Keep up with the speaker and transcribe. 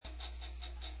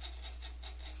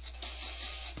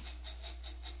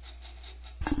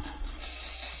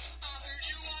heard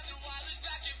you on the wireless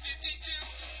back in 52.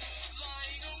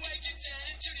 Lying awake and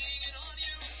tuning in on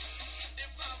you.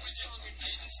 If I was young and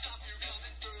didn't stop you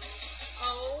coming through.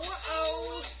 Oh.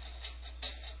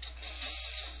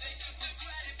 They took the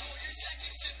credit for your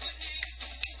second symphony.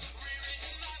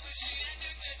 Rewritten by machine and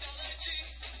new technology.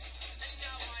 And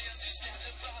now I understand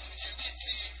the problems you can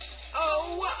see.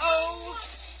 Oh.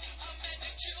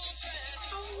 Offended children.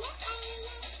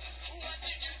 What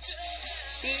did you tell them?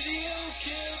 Video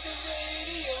killed the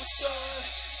radio star.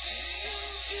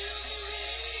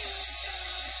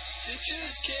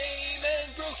 Bitches came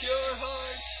and broke your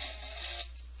heart.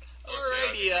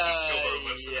 Alrighty,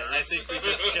 yeah, I think we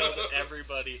just killed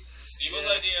everybody. Stevo's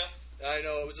idea. I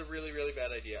know, it was a really, really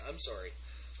bad idea. I'm sorry.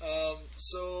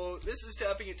 So, this is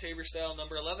Tapping at Tabor Style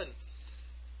number 11.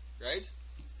 Right?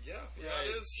 Yeah, Right.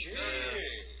 it is.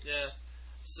 Yeah.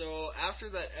 So, after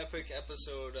that epic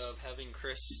episode of having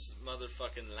Chris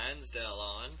motherfucking Lansdale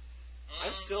on,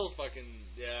 I'm still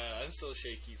I'm still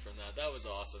shaky from that. That was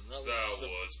awesome. That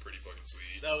was pretty fucking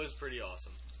sweet. That was pretty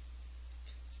awesome.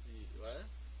 What?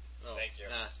 Oh, Thank you.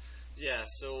 Yeah,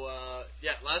 so,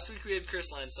 last week we had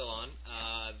Chris Lansdale on.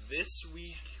 This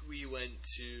week we went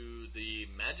to the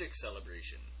Magic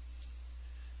Celebration.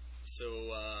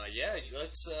 So,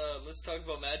 let's talk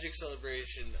about Magic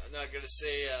Celebration. I'm not going to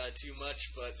say too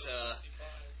much, but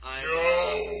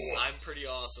I'm pretty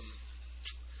awesome.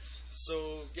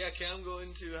 So, Cam, go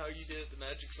into how you did at the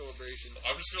Magic Celebration.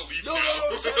 I'm just going to leave No,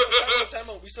 time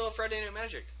out. We still have Friday Night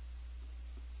Magic.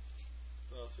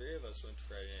 Well, 3 of us went to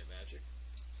Friday Night Magic.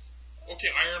 Okay,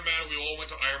 Iron Man, we all went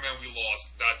to Iron Man, we lost.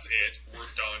 That's it.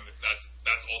 We're done.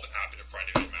 That's all that happened at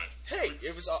Friday Night Magic. Hey,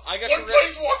 it was I got One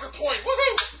Planeswalker point!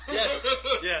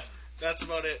 Woohoo! Yeah, that's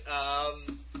about it. I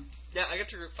got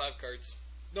to rip 5 cards.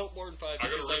 No, more than 5. I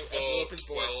got to rip I blew up his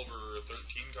board. 12 or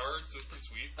 13 cards. That's pretty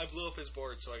sweet. I blew up his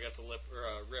board, so I got to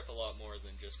rip a lot more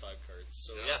than just 5 cards.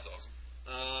 So That's awesome.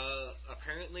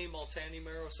 Apparently, Multani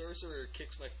Marrow Sorcerer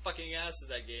kicks my fucking ass at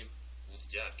that game.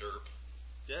 Yeah, derp.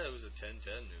 Yeah, it was a 10-10.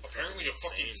 Apparently a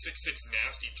fucking 6/6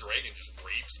 nasty dragon just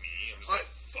rapes me. I'm just like,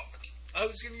 fuck. I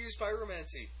was going to use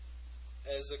Pyromancy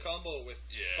as a combo with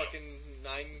fucking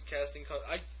 9 casting cost.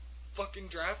 I fucking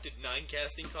drafted 9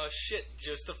 casting cost shit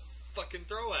just to fucking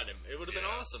throw at him. It would have been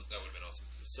awesome. That would have been awesome.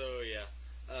 So,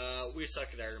 we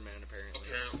suck at Iron Man, apparently.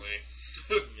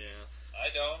 Yeah.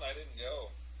 I didn't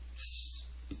go.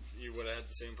 You would have had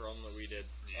the same problem that we did.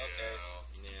 Yeah. Okay.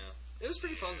 Yeah. It was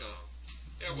pretty fun, though.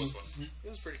 Yeah, it was fun. It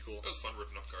was pretty cool. It was fun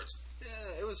ripping up cards.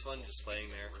 Yeah, it was fun just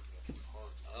playing there.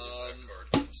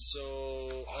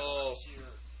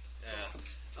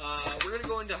 We're gonna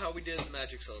go into how we did the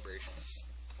Magic Celebration.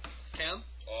 Cam?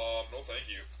 No thank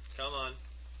you. Come on.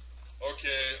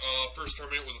 Okay, first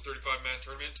tournament was a 35-man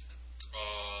tournament.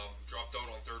 Dropped out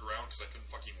on 3rd round because I couldn't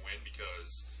fucking win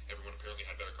because everyone apparently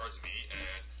had better cards than me,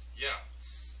 and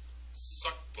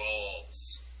sucked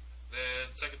balls.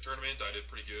 Then, second tournament, I did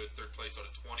pretty good. 3rd place out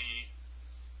of 20.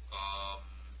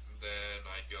 Then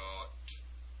I got...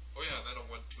 then I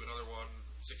went to another one,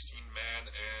 16-man,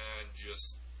 and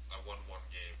I won 1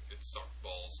 game. It sucked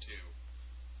balls, too.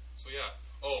 So, yeah.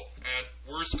 Oh, and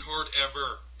worst card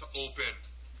ever to open.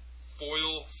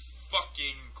 Foil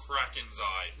fucking Kraken's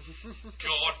Eye.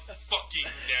 God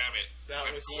fucking damn it.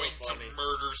 I'm going to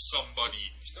murder somebody.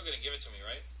 You're still going to give it to me,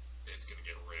 right? It's going to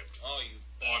get ripped. Oh, you...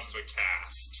 On the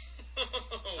cast.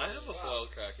 I have a foil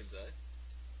Kraken's Eye.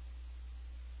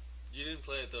 You didn't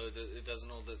play it, though. It doesn't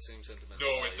hold that same sentiment.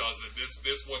 No, it doesn't.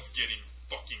 This one's getting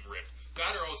fucking ripped.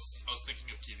 That or I was thinking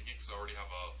of keeping it because I already have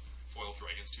a foil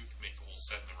Dragon's Tooth to make the whole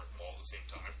set and then rip them all at the same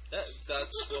time.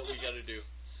 That's what we gotta do.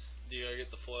 You gotta get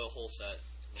the foil whole set.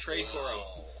 Trade for them.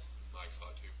 I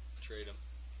thought too. Trade them.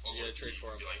 You gotta trade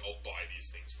for them. Be like, I'll buy these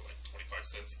things for like 25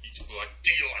 cents each. Be like,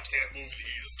 deal, I can't move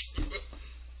these.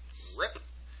 Rip.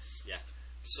 Yeah.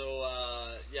 So,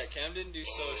 Cam didn't do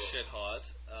so shit hot.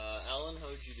 Alan,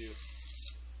 how'd you do?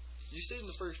 You stayed in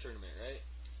the first tournament, right?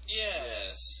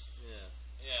 Yes. Yeah.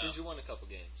 Yeah. Because you won a couple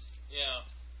games. Yeah.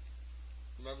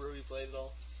 Remember who you played at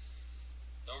all?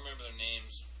 Don't remember their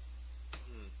names.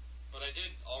 But I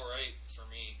did alright for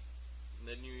me. And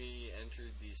then you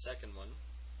entered the second one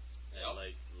at,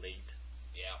 late.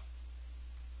 Yeah.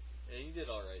 And you did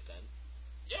alright then.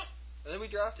 Yeah. And then we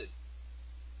drafted.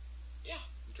 Yeah.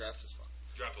 Draft was fun.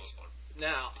 Draft was fun.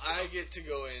 Now, I get to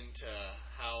go into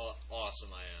how awesome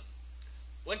I am.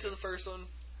 Went to the first one.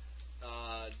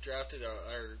 Got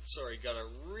a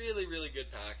really, really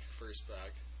good pack, first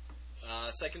pack.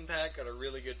 Second pack, got a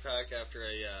really good pack after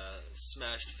a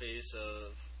smashed face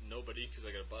of nobody, because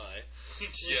I got a bye.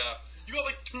 Yeah. You got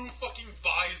like 2 fucking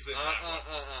Why is it that one?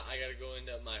 I gotta go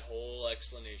into my whole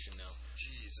explanation now.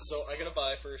 Jesus. So I gotta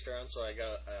buy first round, so I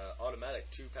got automatic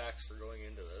 2 packs for going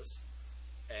into this.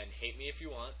 And hate me if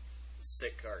you want,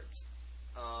 sick cards.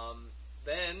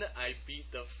 Then I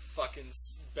beat the fucking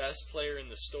best player in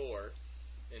the store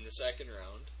in the second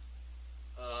round.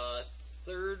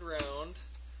 Third round,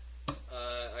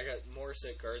 I got more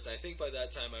sick cards. I think by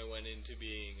that time I went into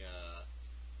being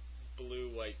blue,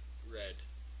 white, red.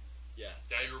 Yeah.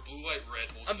 Yeah, you were blue, white, red.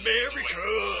 Most America!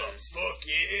 Blue, Fuck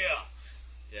yeah!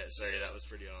 Yeah, sorry, that was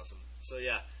pretty awesome. So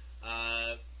yeah,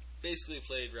 basically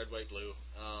played red, white, blue.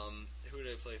 Who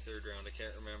did I play third round? I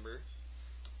can't remember.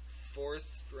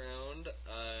 Fourth round,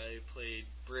 I played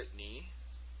Brittany.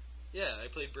 Yeah, I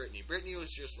played Brittany. Brittany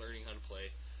was just learning how to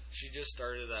play. She just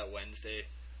started that Wednesday.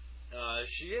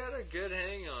 She had a good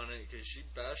hang on it because she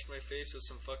bashed my face with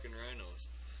some fucking rhinos.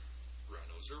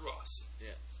 Rhinos are awesome.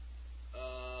 Yeah.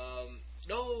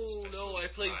 No, I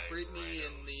played Brittany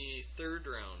in the third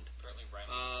round.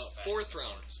 Fourth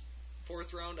round.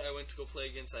 Fourth round, I went to go play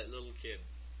against that little kid.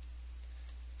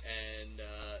 And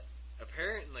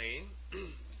apparently,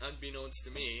 unbeknownst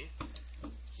to me,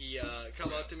 he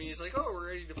come up to me. He's like, "Oh, we're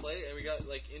ready to play," and we got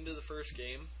like into the first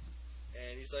game.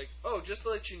 And he's like, "Oh, just to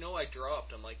let you know, I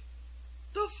dropped." I'm like,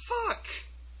 "The fuck?"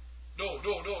 No.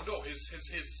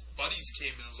 His buddies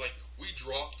came and was like, "We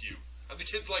dropped you," and the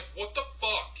kid's like, "What the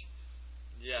fuck?"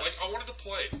 Yeah. Like, I wanted to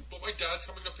play, but my dad's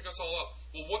coming to pick us all up.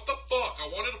 Well, what the fuck? I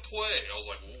wanted to play. I was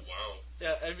like, oh, wow.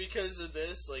 Yeah, and because of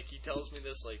this, like, he tells me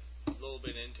this, like, a little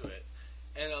bit into it.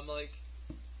 And I'm like,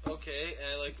 okay.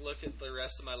 And I, like, look at the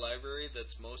rest of my library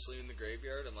that's mostly in the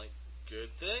graveyard. I'm like,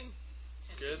 good thing.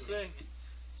 Good thing.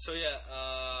 So, yeah,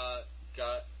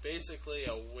 got basically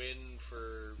a win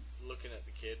for looking at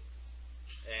the kid.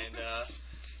 And,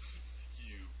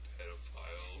 You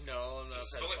pedophile. no, I'm not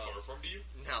Does it smell like chloroform to you?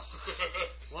 No.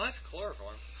 What?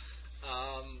 Chloroform?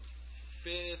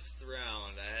 Fifth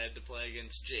round, I had to play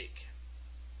against Jake.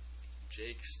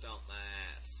 Jake stomped my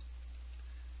ass.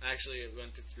 Actually, it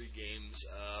went to 3 games.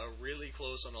 Really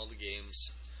close on all the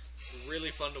games.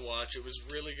 Really fun to watch. It was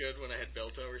really good when I had Bell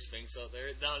Tower Sphinx out there.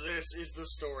 Now, this is the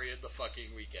story of the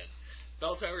fucking weekend.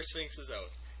 Bell Tower Sphinx is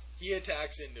out. He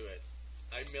attacks into it.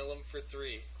 I mill him for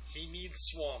 3. He needs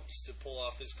swamps to pull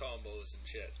off his combos and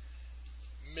shit.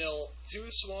 Mill 2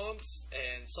 swamps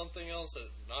and something else that's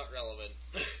not relevant.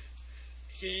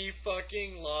 He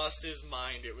fucking lost his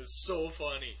mind. It was so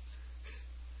funny.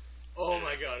 Oh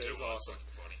my god, it was awesome.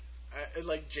 Funny.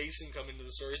 Like Jason come into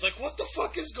the store, he's like, "What the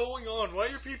fuck is going on? Why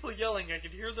are people yelling? I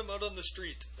can hear them out on the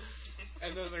street."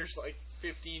 And then there's like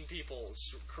 15 people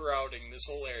crowding this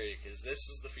whole area because this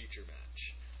is the feature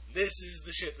match. This is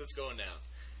the shit that's going down.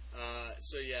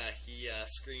 So yeah, he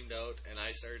screamed out, and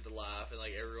I started to laugh, and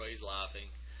like everybody's laughing.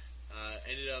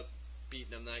 Ended up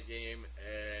beating him that game,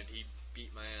 and he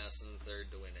beat my ass in the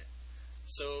third to win it.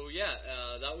 So yeah,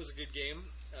 that was a good game.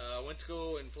 Went to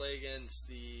go and play against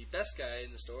the best guy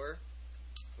in the store,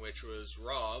 which was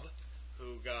Rob,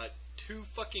 who got 2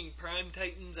 fucking Prime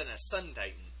Titans and a Sun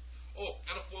Titan. Oh,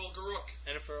 and a foil Garruk.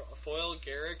 And a foil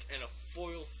Garruk and a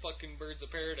foil fucking Birds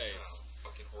of Paradise.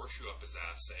 Fucking horseshoe up his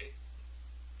ass, eh?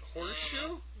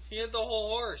 Horseshoe? He had the whole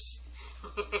horse.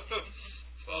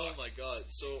 Oh my god.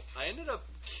 So I ended up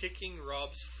kicking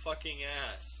Rob's fucking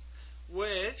ass,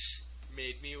 which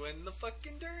made me win the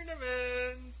fucking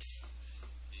tournament.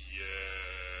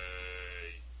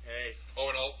 Yay. Hey. Oh,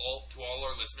 and to all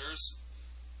our listeners,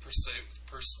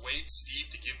 persuade Steve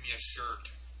to give me a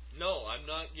shirt. No, I'm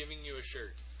not giving you a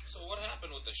shirt. So what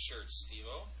happened with the shirt,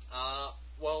 Steve-O?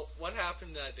 Well, what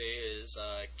happened that day is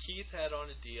Keith had on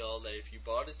a deal that if you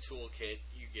bought a toolkit,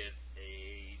 you get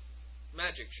a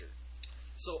magic shirt.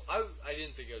 So I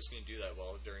didn't think I was going to do that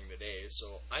well during the day,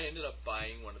 so I ended up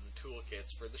buying one of the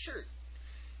toolkits for the shirt.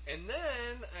 And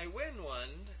then I win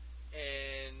one,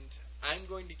 and I'm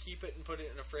going to keep it and put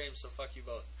it in a frame, so fuck you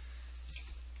both.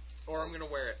 Or I'm going to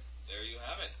wear it. There you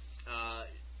have it.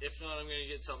 If not, I'm going to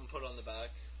get something put on the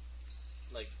back.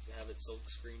 Like, have it silk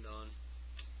screened on.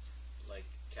 Like,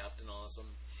 Captain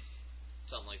Awesome.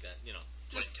 Something like that, you know.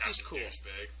 Just cool.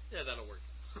 Douchebag. Yeah, that'll work.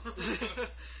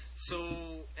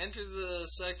 So, enter the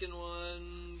second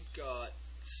one, got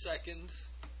second,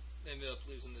 ended up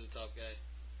losing to the top guy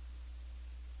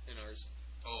in ours.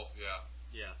 Oh, yeah.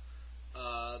 Yeah.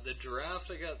 The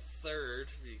draft, I got third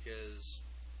because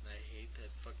I hate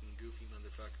that fucking goofy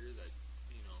motherfucker that,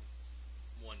 you know,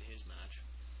 won his match.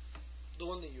 The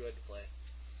one that you had to play.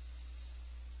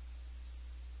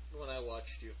 The one I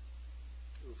watched you.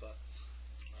 Oofa.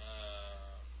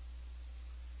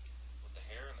 With the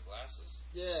hair and the glasses.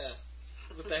 Yeah.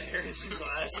 With the hair and the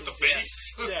glasses. With the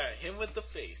face? Yeah, him with the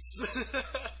face.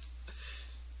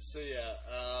 So yeah,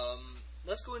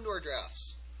 let's go into our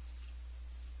drafts.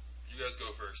 You guys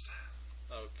go first.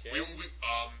 Okay.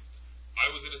 I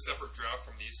was in a separate draft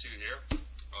from these two here.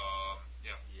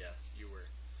 Yeah. Yeah, you were.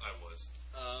 I was.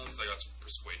 Because I got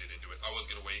persuaded into it. I was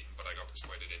going to wait, but I got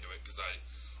persuaded into it because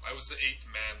I was the 8th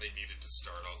man they needed to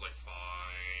start. I was like,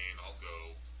 fine, I'll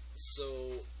go.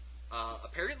 So,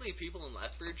 apparently people in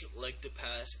Lethbridge like to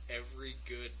pass every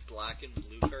good black and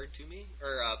blue card to me,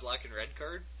 or black and red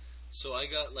card. So I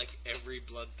got like every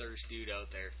bloodthirst dude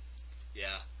out there.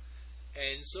 Yeah.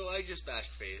 And so I just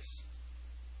bashed face.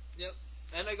 Yep.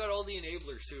 And I got all the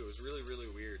enablers too. It was really, really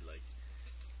weird. Like,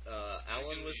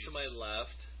 Alan was to my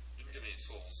left. You didn't get any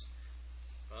souls.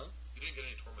 Huh? You didn't get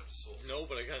any tormented souls. No,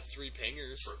 but I got 3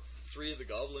 pingers. Sure. 3 of the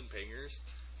goblin pingers.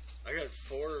 I got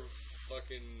 4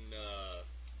 fucking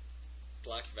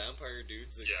black vampire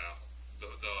dudes. That Yeah. The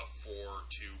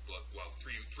 4-2 blood. Well,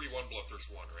 3-1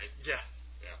 bloodthirst 1, right? Yeah.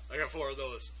 Yeah. I got 4 of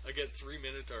those. I get 3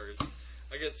 minotaurs.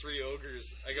 I got 3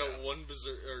 ogres. I got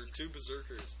 2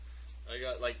 berserkers. I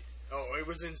got it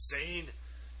was insane.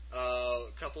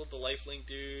 A couple of the lifelink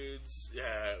dudes.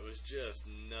 Yeah, it was just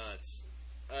nuts.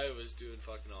 I was doing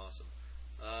fucking awesome.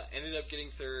 Ended up getting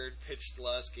 3rd. Pitched the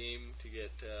last game to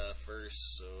get 1st.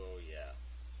 So yeah.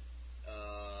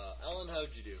 Alan,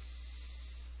 how'd you do?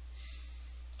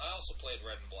 I also played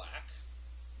red and black.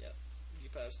 Yep. You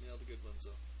passed me all the good ones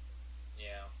though.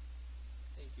 Yeah.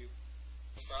 Thank you.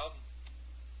 No problem.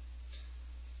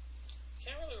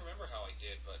 Can't really remember how I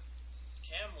did, but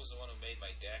Cam was the one who made my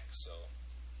deck, so...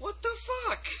 What the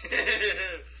fuck?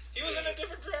 He was in a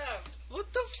different draft!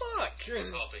 What the fuck? I was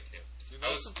helping him. You're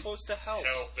not supposed to help.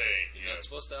 Helping. You're not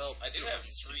supposed to help. I did You have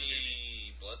know,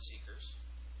 3 Bloodseekers.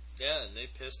 Yeah, and they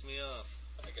pissed me off.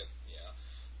 I got... Yeah.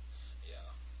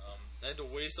 I had to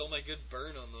waste all my good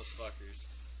burn on those fuckers.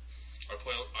 I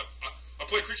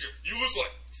play creature. You lose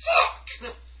life.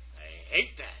 Fuck! I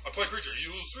hate that. I play creature. You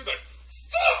lose 3 life.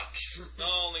 Fuck! No,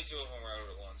 only 2 of them were out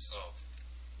at once. Oh.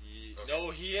 Okay.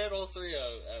 No, he had all 3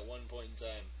 out at one point in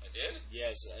time. I did?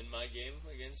 Yes, in my game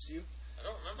against you. I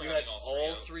don't remember You had having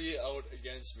all out. 3 out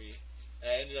against me.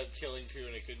 I ended up killing 2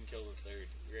 and I couldn't kill the 3rd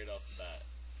right off the bat.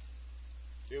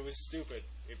 It was stupid.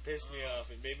 It pissed me off.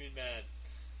 It made me mad.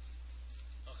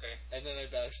 Okay. And then I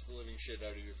bashed the living shit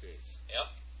out of your face. Yep.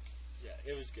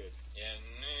 Yeah, it was good. Yeah.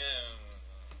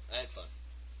 I had fun.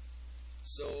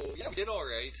 So, yeah, we did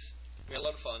alright. We had a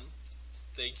lot of fun.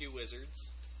 Thank you, Wizards.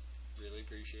 Really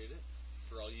appreciate it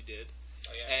for all you did.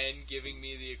 Oh, yeah. And giving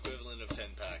me the equivalent of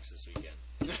 10 packs this weekend.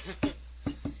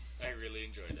 I really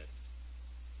enjoyed it.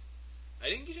 I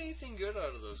didn't get anything good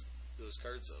out of those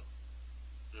cards,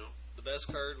 though. No. The best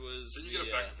card was Didn't you get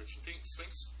a Factor Fiction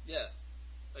Sphinx? Yeah.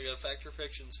 I got a Factor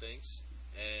Fiction Sphinx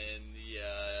and the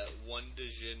one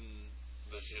Djinn.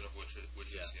 The Djinn of Witches,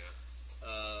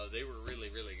 yeah. They were really,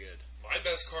 really good. My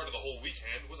best card of the whole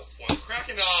weekend was a foil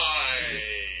Kraken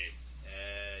Eye!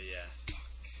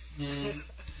 Yeah.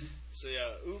 So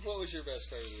yeah, Oop, what was your best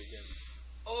card of the weekend?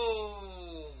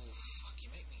 Oh, fuck, you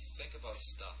make me think about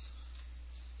stuff.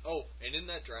 Oh, and in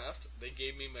that draft, they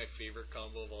gave me my favorite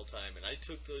combo of all time, and I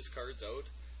took those cards out.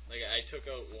 Like, I took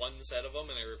out one set of them,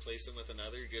 and I replaced them with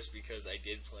another just because I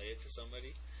did play it to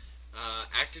somebody.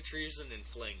 Act of Treason and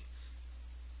Fling.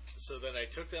 So then I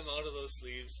took them out of those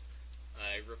sleeves,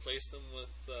 I replaced them with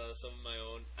some of my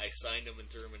own, I signed them and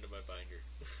threw them into my binder.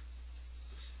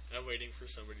 I'm waiting for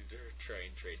somebody to try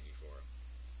and trade me for them.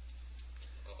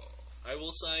 Oh. I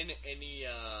will sign any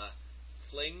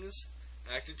Flings,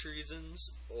 Act of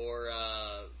Treasons, or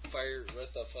Fire...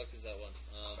 What the fuck is that one?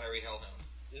 Fiery Hellhound.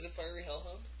 Is it Fiery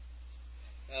Hellhound?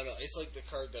 I don't know. It's like the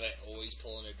card that I always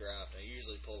pull in a draft. I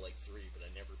usually pull like 3, but I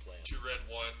never play them. 2 red,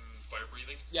 1 fire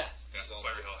breathing? Yeah. Yeah,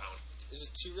 Fiery Hellhound. Is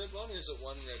it 2 red 1 or is it 1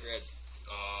 red red?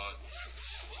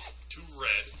 2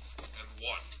 red and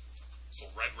 1. So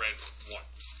red, 1.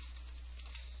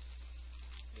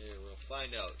 Yeah, we'll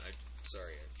find out.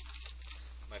 Sorry.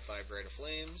 My 5 Red of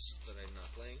Flames that I'm not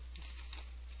playing.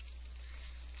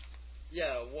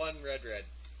 Yeah, 1 red.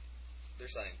 They're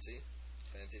signed, see?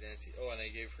 Fancy dancy. Oh, and I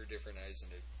gave her different eyes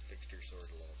and it fixed her sword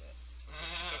a little bit.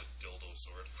 A dildo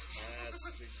sword. That's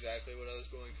exactly what I was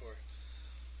going for.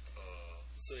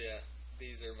 So yeah,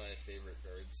 these are my favorite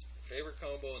cards. Favorite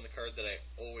combo and the card that I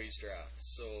always draft.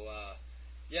 So,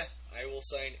 yeah, I will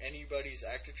sign anybody's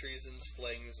Act of Treasons,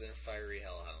 Flings, and Fiery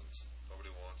Hellhounds.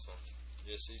 Nobody wants them.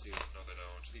 Yes, you do. No, they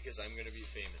don't. Because I'm going to be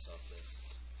famous off this.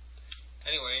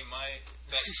 Anyway, my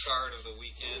best card of the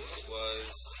weekend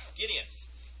was Gideon.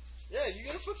 Yeah, you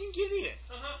got a fucking Gideon.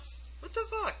 Uh-huh. What the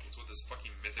fuck? What's with this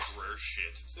fucking mythic rare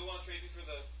shit? Still want to trade me for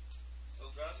the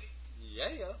Eldrazi?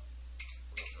 Yeah.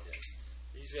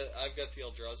 I've got the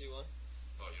Eldrazi one.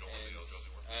 Oh, you don't want the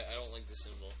Eldrazi one? I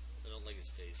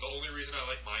face. The only reason I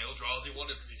like my Eldrazi one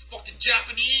is because he's fucking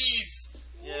Japanese!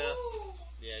 Yeah.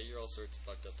 Yeah, you're all sorts of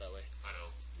fucked up that way. I know.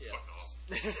 It's Yeah. fucking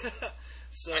awesome.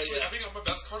 So, Actually, yeah. I think my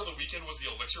best card of the weekend was the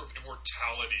Elixir of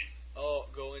Immortality. Oh,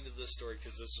 go into this story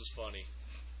because this was funny.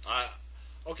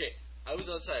 Okay, I was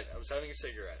outside. I was having a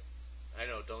cigarette. I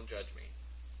know, don't judge me.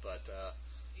 But,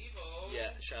 Devo.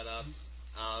 yeah, shut up.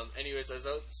 Anyways, I was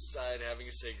outside having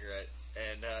a cigarette,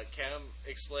 and Cam,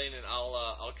 explain, and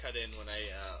I'll cut in when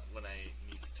I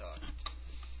need to talk.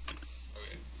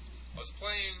 Okay. I was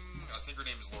playing, I think her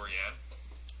name is Lorianne.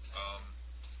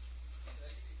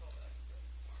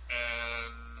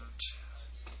 And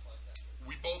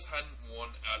we both hadn't won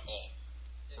at all.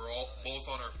 We're both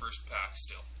on our first pack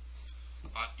still.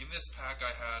 In this pack,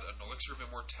 I had an Elixir of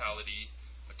Immortality,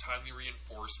 a Timely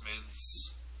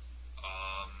Reinforcements,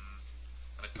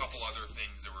 and a couple other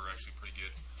things that were actually pretty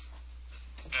good.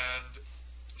 And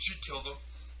she'd kill them,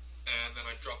 and then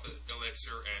I'd drop the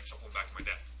Elixir and shuffle them back in my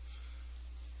deck.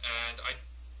 And I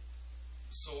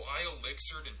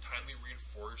Elixired and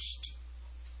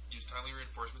used Timely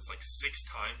Reinforcements like 6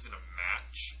 times in a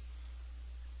match.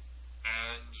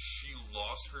 And she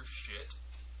lost her shit.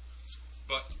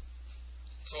 But,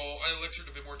 so I Elixir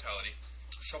of Immortality,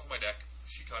 shuffle my deck,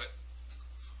 she cut it,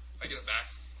 I get it back.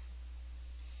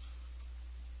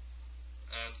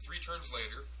 And 3 turns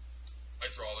later, I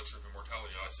draw Elixir of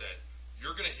Immortality. I said,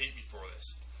 "You're gonna hate me for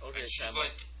this." Okay, and she's time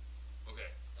like,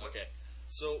 "Okay." What? Okay.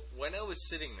 So, when I was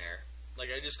sitting there, like,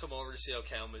 I just come over to see how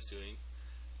Cam was doing,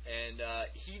 and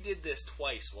he did this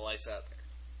twice while I sat there.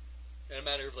 In a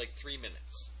matter of, like, 3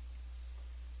 minutes.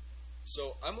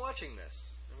 So, I'm watching this.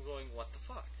 I'm going, what the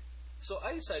fuck? So,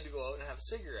 I decided to go out and have a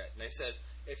cigarette. And I said,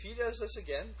 if he does this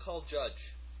again, call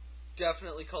judge.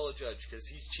 Definitely call a judge, because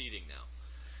he's cheating now.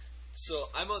 So,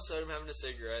 I'm outside, I'm having a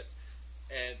cigarette,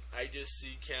 and I just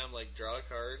see Cam, like, draw a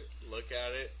card, look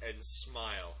at it, and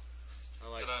smile.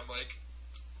 I'm like,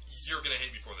 "You're gonna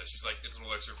hate me for this." She's like, "It's an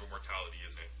Elixir of Immortality,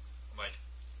 isn't it?" I'm like,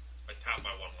 I tap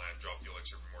my 1 land, drop the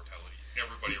Elixir of Immortality.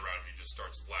 Everybody around me just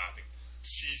starts laughing.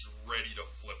 She's ready to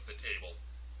flip the table.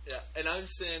 yeah, and I'm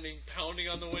standing, pounding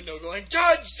on the window, going,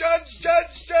 judge, judge,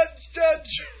 judge, judge,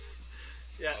 judge.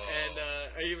 Yeah, and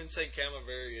I even sent Cam a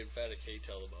very emphatic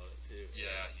hey-tell about it, too.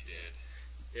 Yeah, he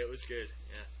did. It was good,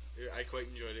 yeah. I quite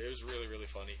enjoyed it. It was really, really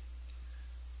funny.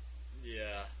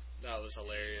 Yeah, that was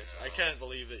hilarious. Yeah. I can't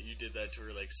believe that you did that to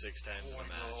her, like, 6 times in a match.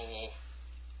 know.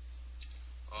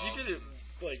 You did it,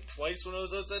 like, twice when I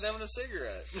was outside having a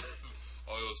cigarette.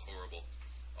 Oh, it was horrible.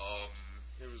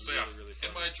 It was So really, yeah, really funny.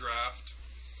 in my draft,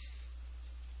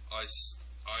 I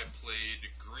played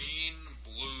green,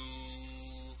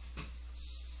 blue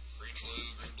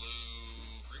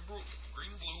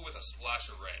with a splash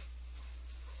of red.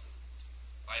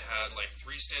 I had like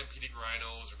 3 Stampeding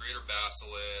Rhinos, a Greater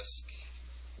Basilisk,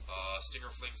 Stinger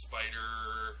Fling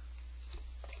Spider,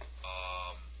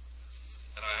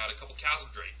 and I had a couple Chasm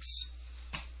Drakes.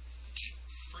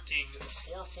 Freaking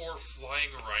 4/4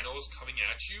 flying rhinos coming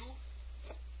at you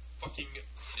fucking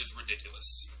is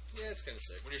ridiculous. Yeah, it's kind of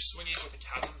sick. When you're swinging with a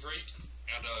Chasm Drake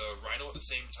and a Rhino at the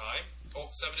same time,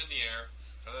 7 in the air,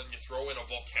 and then you throw in a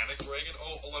Volcanic Dragon,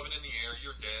 11 in the air,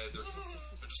 you're dead.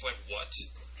 They're just like, what?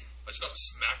 I just got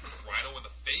smacked with a Rhino in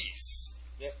the face.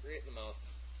 Yep, right in the mouth.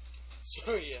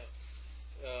 So, yeah.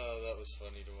 That was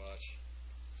funny to watch.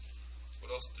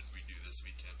 What else did we do this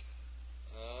weekend?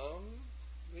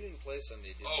 We didn't play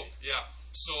Sunday, did Oh, we? yeah.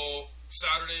 So,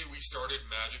 Saturday we started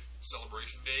Magic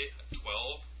Celebration Day at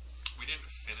 12. We didn't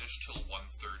finish till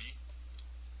 1:30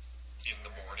 in the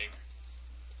morning.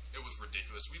 It was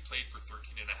ridiculous. We played for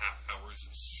 13 and a half hours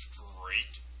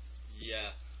straight.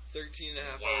 Yeah. 13 and a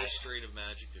half Wow. hours straight of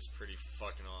Magic is pretty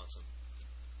fucking awesome.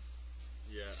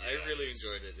 Yeah, I Yeah, really it was-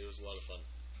 enjoyed it. It was a lot of fun.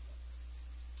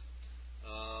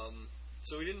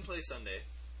 So we didn't play Sunday,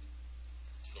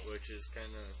 which is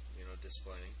kind of,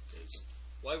 disappointing. Because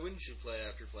why wouldn't you play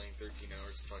after playing 13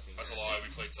 hours of fucking That's a Magic? lie.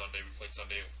 We played Sunday. We played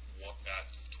Sunday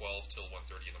at 12 till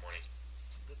 1:30 in the morning.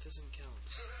 That doesn't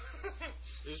count.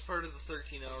 It was part of the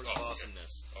 13 hours of Oh, okay.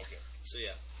 awesomeness. Okay. So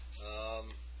yeah,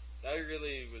 I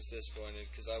really was disappointed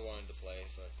because I wanted to play,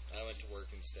 but I went to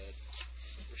work instead.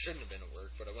 I shouldn't have been at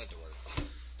work, but I went to work.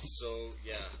 So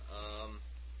yeah,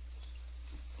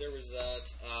 there was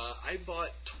that. I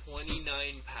bought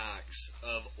 29 packs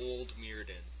of Old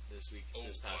Mirrodin this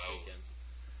past wow. weekend.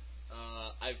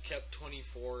 I've kept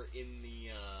 24 in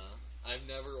the. I've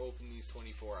never opened these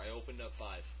 24. I opened up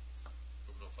 5.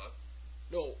 Open up 5?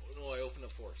 No, I opened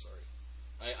up 4, sorry.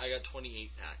 I got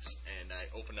 28 packs, and I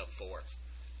opened up 4.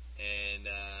 And,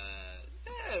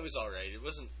 it was alright. It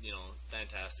wasn't,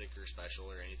 fantastic or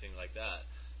special or anything like that.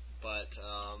 But,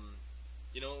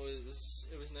 you know,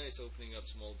 it was nice opening up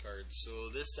some old cards. So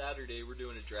this Saturday we're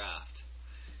doing a draft,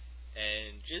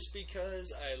 and just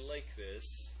because I like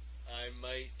this, I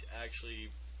might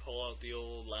actually pull out the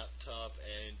old laptop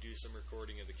and do some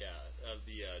recording of the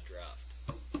draft.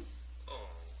 Oh,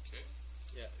 okay.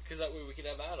 Yeah, because that way we could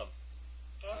have Adam.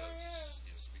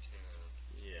 Yes, we can.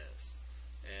 Yes,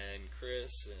 and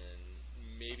Chris and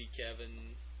maybe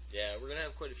Kevin. Yeah, we're gonna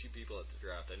have quite a few people at the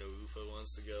draft. I know Ufa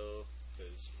wants to go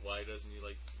because why doesn't he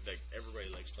like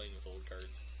everybody likes playing with old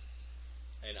cards,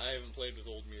 and I haven't played with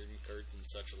old Mirrodin cards in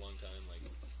such a long time. Like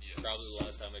probably the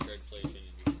last time I tried to play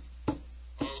Affinity.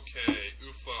 Okay,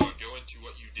 Ufa, go into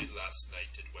what you did last night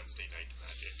at Wednesday Night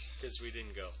Magic. Because we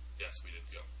didn't go. Yes, we did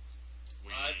go.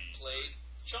 I played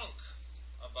Chunk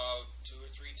about 2 or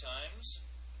 3 times,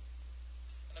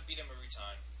 and I beat him every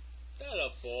time. Shut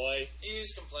up, boy. He's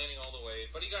complaining all the way,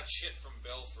 but he got shit from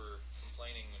Bill for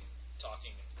complaining and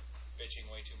talking and bitching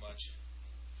way too much.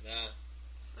 Nah,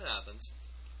 that happens.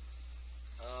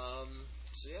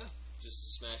 So yeah,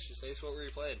 just smash his face. What were you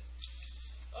playing?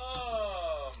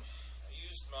 I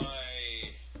used my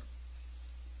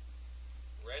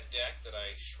red deck that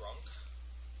I shrunk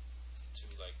to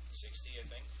like 60, I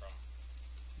think, from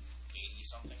 80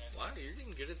 something. I think. Wow, you're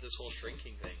getting good at this whole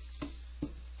shrinking thing.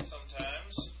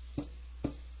 Sometimes.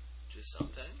 Just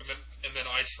sometimes. And then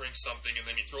I shrink something, and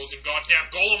then he throws in goddamn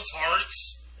Golem's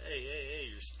hearts. Hey!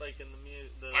 You're spiking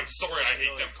the I'm sorry, I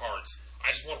hate them cards.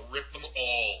 I just want to rip them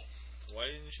all. Why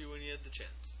didn't you when you had the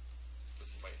chance? Because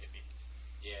he might hit me.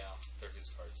 Yeah. They're his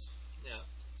cards. Yeah.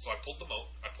 So I pulled them out,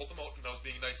 and I was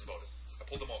being nice about it. I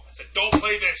pulled them out. I said, don't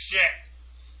play this shit!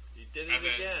 You did it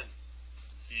again.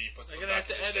 He puts I'm them gonna back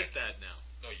have to in his edit deck. that now.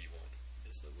 No, you won't.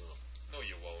 Yes, I will. No,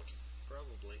 you won't.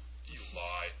 Probably. You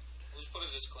lie. We'll just put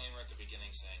a disclaimer at the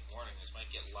beginning saying, warning, this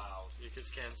might get loud. Because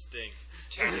Cam stink.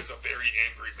 Cam is a very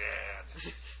angry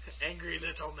man. Angry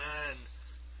little man.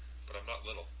 But I'm not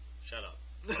little. Shut up.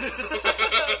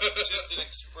 Just an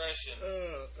expression.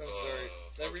 I'm sorry.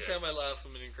 Every okay. time I laugh,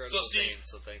 I'm in incredible So, Steve, pain,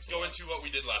 so thanks a go lot. into what we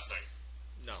did last night.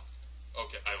 No.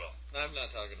 Okay, I will. I'm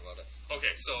not talking about it.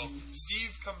 Okay, so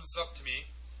Steve comes up to me.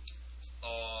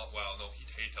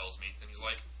 He tells me, and he's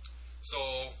like, so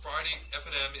Friday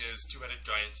F&M is two-headed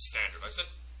giant standard. I said,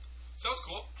 sounds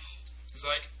cool. He's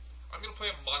like, I'm going to play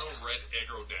a mono red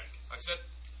aggro deck. I said,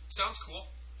 sounds cool.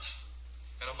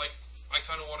 And I'm like, I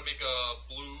kind of want to make a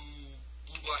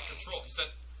blue-black control. He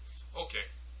said, okay,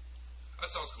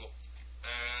 that sounds cool.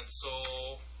 And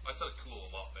so I said cool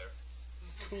a lot there.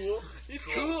 Cool? He's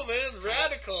cool, man.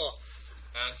 Radical.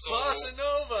 And so Bossa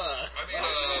Nova. I made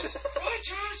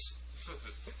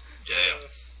yeah.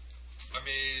 I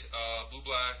made a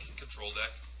blue-black control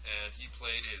deck, and he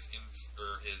played his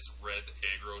red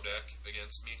aggro deck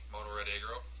against me, mono red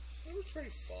aggro. It was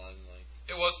pretty fun.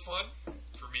 It was fun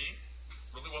for me.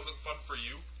 Really wasn't fun for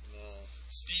you. No.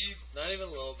 Steve, not even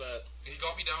a little bit. He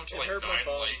got me down to It like hurt my 9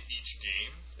 bum. life each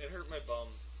game. It hurt my bum.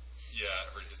 Yeah,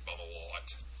 it hurt his bum a lot.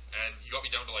 And he got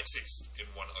me down to like 6 in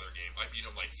one other game. I beat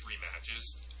him like 3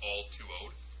 matches, all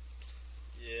 2-0'd.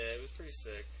 Yeah, it was pretty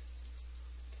sick.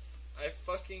 I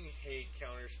fucking hate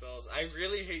counter spells. I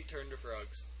really hate Turn to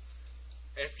Frogs.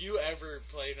 If you ever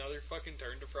play another fucking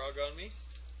Turn to Frog on me,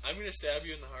 I'm gonna stab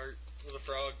you in the heart with a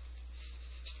frog.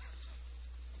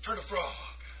 Turn to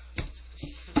Frog!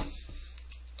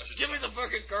 Give me the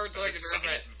fucking card so I can rip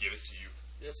it. And give it to you.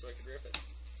 Yes, so I can rip it.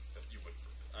 You would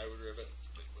rip it. I would rip it.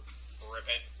 Rip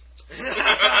it.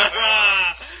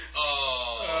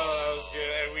 Oh, that was good.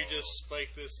 And we just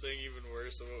spiked this thing even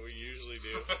worse than what we usually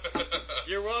do.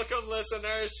 You're welcome,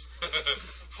 listeners.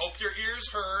 Hope your ears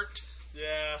hurt.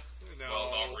 Yeah. No.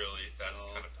 Well, not really. That's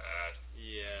kind of bad.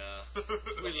 Yeah.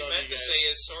 What you meant to say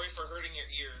is sorry for hurting your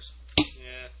ears.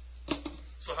 Yeah.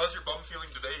 So how's your bum feeling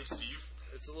today, Steve?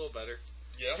 It's a little better.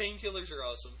 Yeah. Painkillers are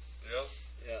awesome. Yeah.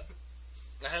 Yeah.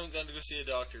 I haven't gone to go see a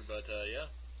doctor, but yeah.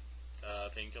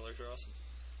 Painkillers are awesome.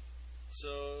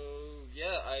 So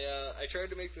yeah, I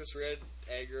tried to make this red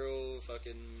aggro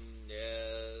fucking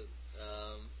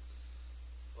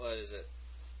what is it?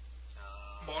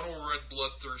 Mono red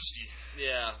bloodthirsty.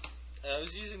 Yeah. I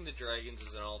was using the dragons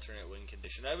as an alternate win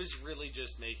condition. I was really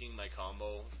just making my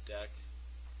combo deck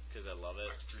because I love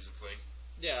it. Trees and Fling.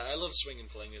 Yeah, I love Swing and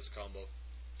Fling as a combo.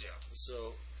 Yeah.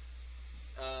 So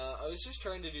I was just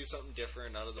trying to do something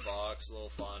different out of the box, a little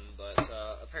fun, but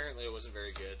apparently it wasn't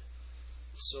very good.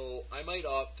 So I might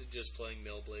opt to just playing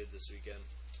Millblade this weekend.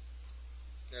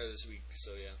 Or this week,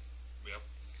 so yeah. Yep.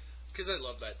 Because I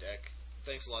love that deck.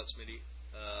 Thanks a lot, Smitty.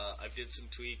 I did some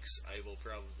tweaks. I will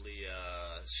probably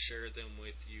share them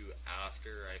with you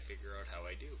after I figure out how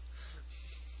I do.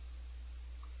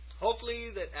 Hopefully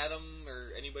that Adam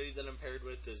or anybody that I'm paired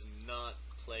with does not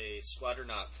play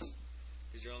Squadronauts.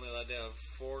 Because you're only allowed to have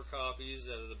 4 copies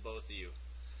out of the both of you.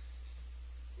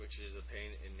 Which is a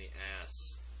pain in the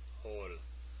ass hole.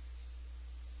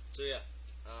 So yeah,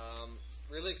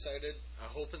 really excited. I'm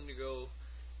hoping to go.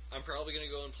 I'm probably going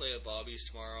to go and play at Bobby's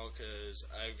tomorrow because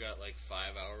I've got like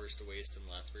 5 hours to waste in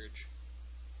Lethbridge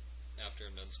after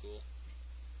I'm done school.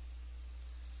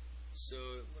 So,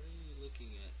 what are you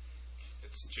looking at?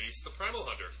 It's Jace the Primal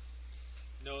Hunter.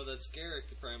 No, that's Garrick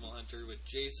the Primal Hunter with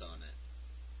Jace on it.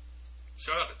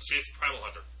 Shut up, it's Jace the Primal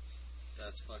Hunter.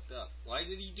 That's fucked up. Why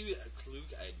did he do that?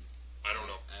 Klug, I don't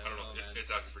know. I don't know.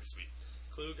 It's actually pretty sweet.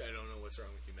 Klug, I don't know what's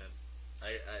wrong with you, man.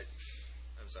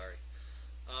 I'm sorry.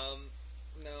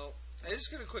 Now, I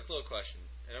just got a quick little question,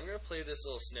 and I'm going to play this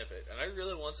little snippet, and I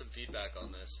really want some feedback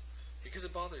on this, because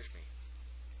it bothers me.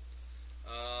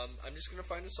 I'm just going to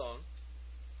find a song,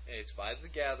 and it's by The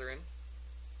Gathering,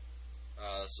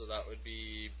 so that would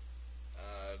be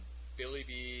Billy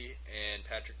B and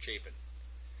Patrick Chapin.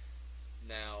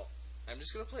 Now, I'm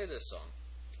just going to play this song,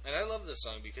 and I love this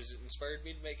song because it inspired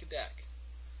me to make a deck.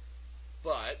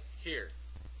 But, here.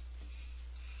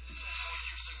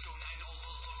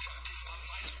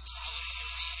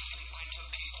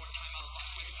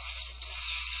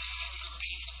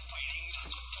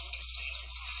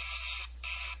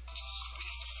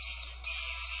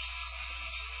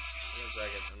 One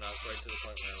second, I'm not quite to the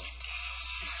point where I want.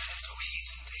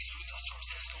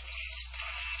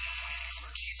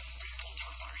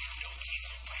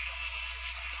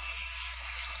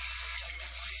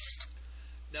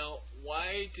 Now,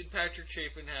 why did Patrick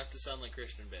Chapin have to sound like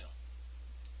Christian Bale?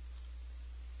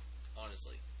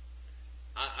 Honestly.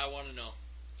 I want to know.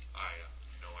 I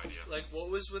have no idea. Like, what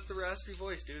was with the raspy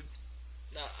voice, dude?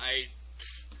 No, I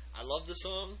love the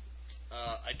song.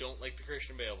 I don't like the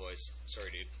Christian Bale voice.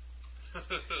 Sorry, dude.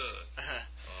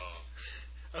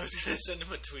 I was going to send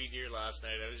him a tweet here last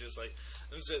night. I was just like,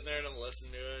 I'm sitting there and I'm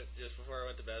listening to it just before I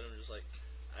went to bed. I'm just like,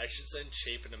 I should send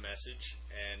Chapin a message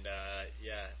and,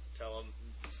 tell him,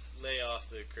 lay off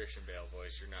the Christian Bale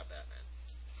voice. You're not Batman.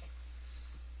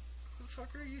 What the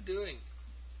fuck are you doing?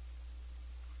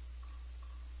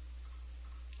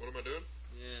 What am I doing?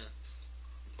 Yeah.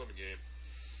 I'm playing a game.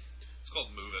 It's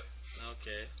called Move It.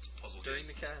 Okay. It's a puzzle During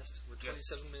game. the cast. We're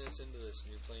 27 minutes into this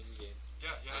and you're playing the game.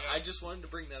 Yeah. I just wanted to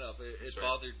bring that up. It Sorry.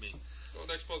 bothered me. Oh,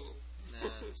 next puzzle.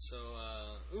 So,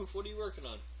 Oof, what are you working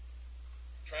on?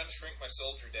 Trying to shrink my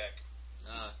soldier deck.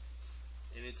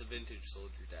 And it's a vintage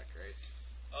soldier deck, right?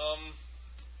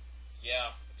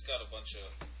 Yeah, it's got a bunch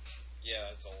of.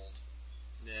 Yeah, it's old.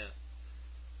 Yeah.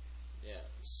 Yeah,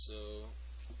 so.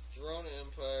 Throne,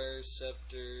 Empire,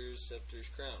 Scepter's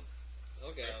Crown.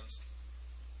 Okay. Crowns.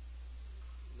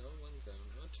 No, 1 crown.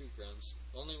 Not 2 crowns.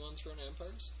 Only 1 Throne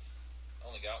Empires?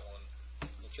 Only got 1.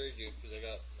 I'll trade you, because I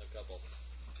got a couple.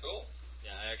 Cool.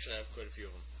 Yeah, I actually have quite a few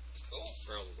of them. Cool.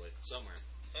 Probably. Somewhere.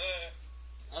 Eh.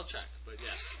 I'll check, but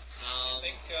yeah. I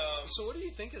think. So what do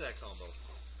you think of that combo?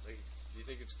 Like, do you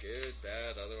think it's good,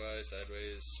 bad, otherwise,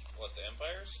 sideways? What, the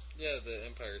Empires? Yeah, the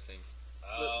Empire thing.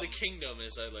 The Kingdom,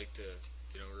 as I like to,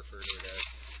 refer to it as.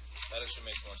 That actually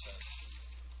makes more sense.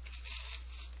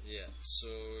 Yeah, so,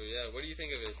 yeah, what do you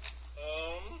think of it?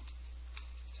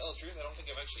 Tell the truth, I don't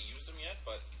think I've actually used them yet,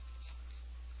 but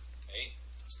hey,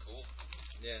 it's cool.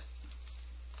 Yeah.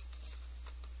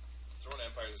 Throne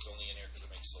Empire is only in here because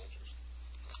it makes soldiers.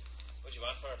 What do you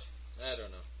want first? I don't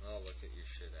know. I'll look at your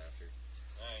shit after.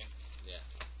 Alright. Yeah.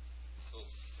 Cool.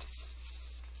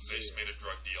 They just made a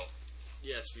drug deal.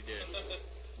 Yes, we did.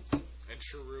 And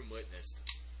Sharoom witnessed.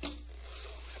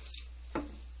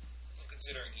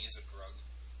 Considering he's a drug.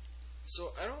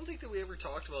 So, I don't think that we ever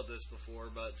talked about this before,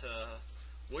 but,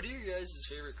 what are your guys'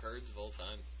 favorite cards of all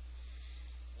time?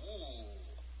 Ooh.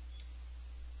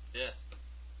 Yeah.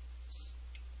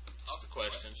 That's the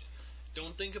question.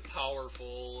 Don't think of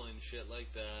powerful and shit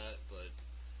like that, but,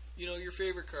 your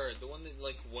favorite card, the one that,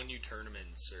 won you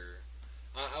tournaments, or,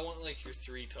 I want, your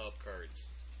 3 top cards.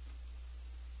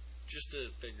 Just to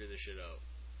figure this shit out.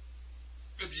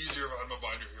 It'd be easier if I had my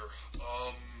binder here.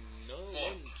 No,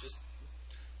 just...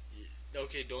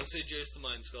 Okay, don't say Jace the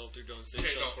Mind Sculptor, don't say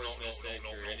Stoneforge Mystic,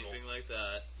 or anything like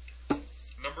that.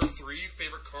 Number 3,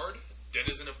 favorite card,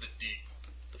 Denizen of the Deep.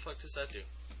 The fuck does that do?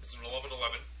 It's an 11/11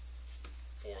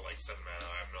 for 7 mana,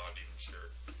 I'm not even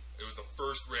sure. It was the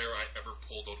first rare I ever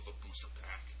pulled out of a booster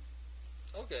pack.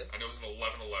 Okay. And it was an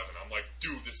 11/11. I'm like,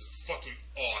 dude, this is fucking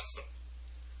awesome.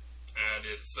 And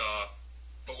it's,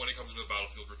 but when it comes into the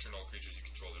battlefield, return all creatures you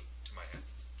control to my hand.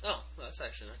 Oh, that's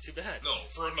actually not too bad. No,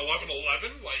 for an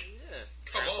 11/11? Yeah.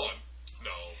 Come on.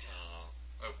 No. Oh.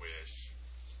 I wish.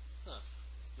 Huh.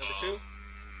 Number 2?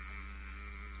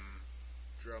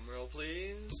 Drum roll,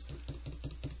 please.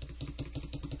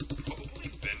 Probably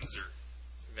Venzer.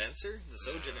 Venser? The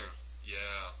Sojourner.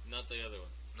 Yeah, Not the other one,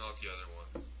 not the other one.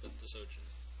 but the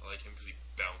Sojourner. I like him because he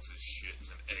bounces shit and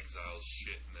then exiles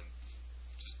shit and then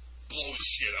just blows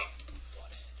shit up.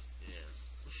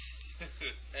 Yeah.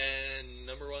 And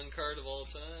number one card of all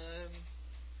time,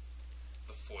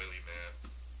 The Foily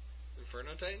Man.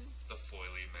 Inferno Titan? The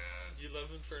Foily Man. You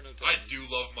love Inferno I Titan? do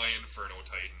love my Inferno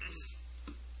Titans.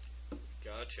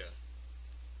 Gotcha.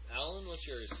 Alan, what's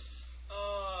yours?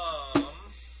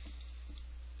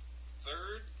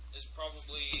 Third is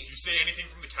probably. If you say anything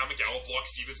from the Kamigawa block,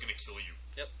 Steve is going to kill you.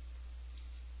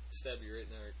 Stab you right in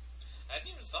the heart. I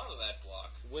hadn't even thought of that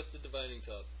block. With the divining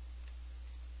top.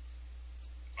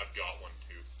 I've got one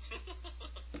too.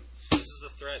 This is the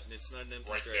threat, and it's not an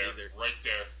empty Right threat there. either. Right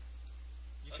there.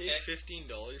 You Okay. paid $15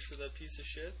 for that piece of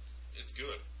shit? It's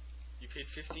good. You paid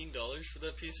 $15 for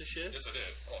that piece of shit? Yes, I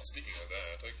did. Oh, speaking of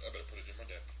that, I better put it in my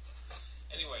deck.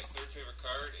 Anyway, third favorite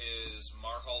card is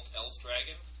Marhalt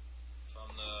Elsdragon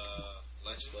from the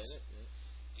Legends. Explain it. Yeah.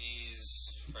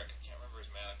 He's, frick, I can't remember his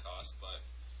mana cost, but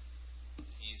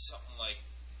he's something like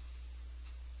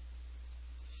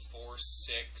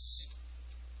 4/6.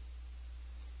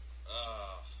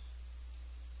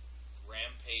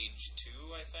 Rampage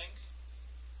 2, I think.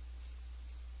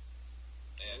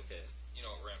 And Okay. you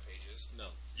know what Rampage is?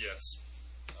 No. Yes.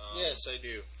 Yes, I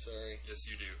do. Sorry. Yes,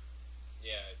 you do.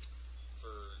 Yeah.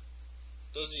 For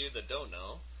Those of you that don't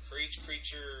know, each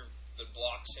creature that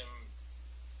blocks him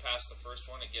past the first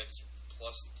one, it gets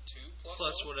 +2 plus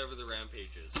one? whatever the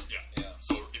rampage is. Yeah. Yeah.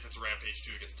 So if it's a Rampage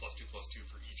 2, it gets +2/+2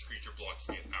 for each creature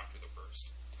blocking it after the first.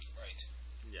 Right.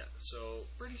 Yeah, so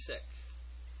pretty sick.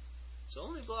 So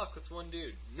only block with one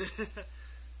dude.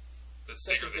 That's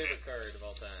Second bigger than favorite it. card of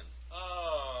all time.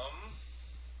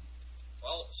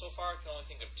 Well, so far I can only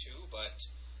think of two, but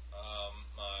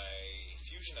my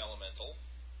Fusion Elemental,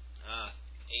 Ah,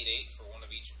 8/8 for one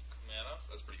of each mana.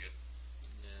 That's pretty good.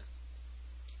 yeah.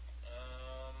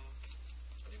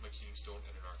 I need my Keening Stone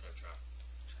and an Archive Trap.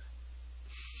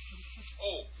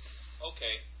 Oh,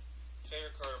 okay.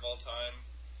 Favorite card of all time,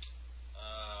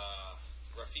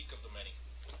 Rafik of the Many.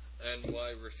 And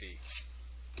why Rafik?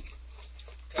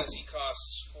 Because he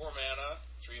costs 4 mana,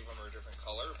 3 of them are a different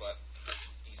color, but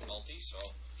he's multi,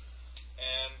 so.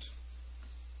 And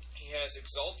he has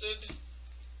Exalted,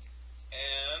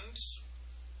 and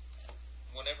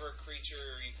whenever a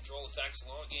creature you control attacks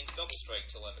alone, it gains double strike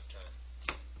till end of turn.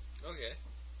 Okay.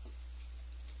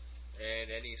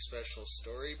 And any special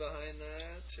story behind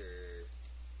that, or?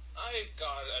 I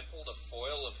pulled a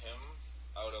foil of him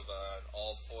out of an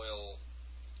all-foil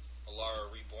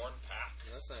Alara Reborn pack.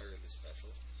 That's not really special.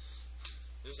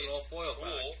 It was an It's all-foil cool.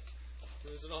 pack.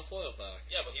 It was an all-foil pack.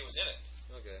 Yeah, but he was in it.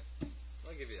 Okay.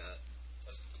 I'll give you that.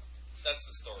 That's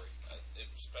the story. If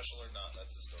special or not,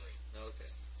 that's the story. Okay.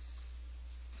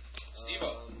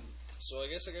 Steve-O. So I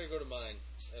guess I gotta go to mine,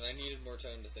 and I needed more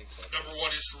time to think about Number this.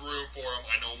 1 is Shroom for him.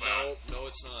 I know that. No,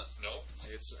 it's not. No?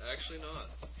 It's actually not.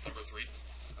 Number 3?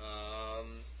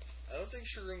 I don't think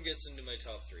Shroom gets into my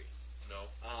top 3. No.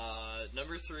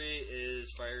 Number 3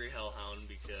 is Fiery Hellhound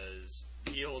because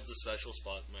he holds a special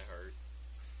spot in my heart.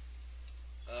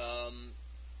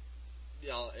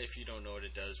 Yeah, if you don't know what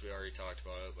it does, we already talked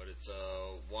about it, but it's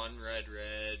 1 red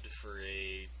for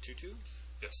a 2/2?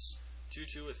 Yes.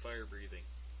 2/2 with fire breathing.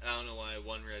 I don't know why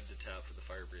 1 red to tap for the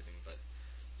fire breathing, but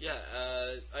yeah,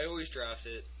 I always draft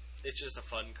it. It's just a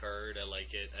fun card. I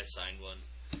like it. I signed one.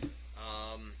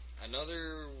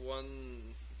 Another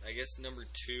one, I guess number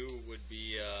 2 would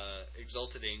be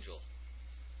Exalted Angel.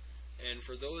 And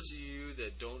for those of you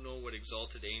that don't know what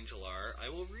Exalted Angel are, I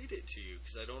will read it to you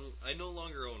because I no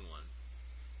longer own one.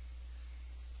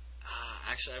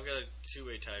 Actually, I've got a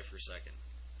 2-way tie for second.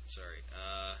 Sorry.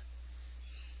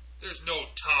 There's no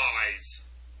ties.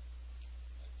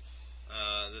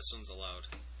 This one's allowed.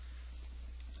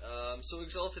 So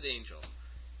Exalted Angel.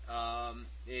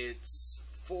 It's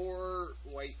 4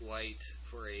 white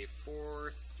for a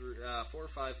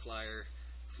 4/5 flyer.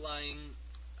 Flying.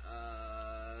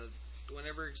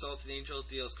 Whenever Exalted Angel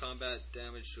deals combat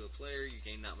damage to a player, you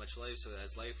gain that much life, so it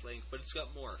has lifelink, but it's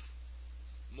got Morph.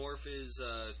 Morph is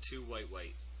 2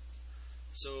 white.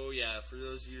 So yeah, for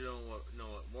those of you who don't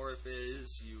know what Morph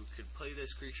is, you could play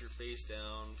this creature face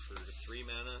down for 3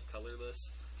 mana, colorless,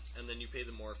 and then you pay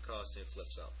the Morph cost and it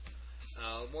flips up.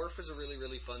 Morph is a really,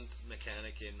 really fun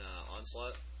mechanic in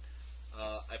Onslaught.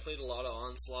 I played a lot of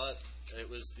Onslaught. It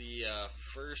was the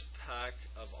first pack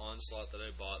of Onslaught that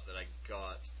I bought that I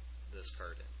got this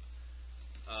card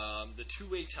in. The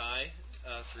 2-way tie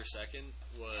for second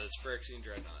was Phyrexian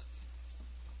Dreadnought.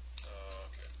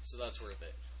 Okay. So that's worth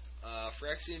it.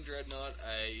 Phyrexian Dreadnought,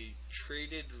 I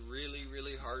traded really,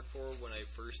 really hard for when I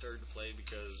first started to play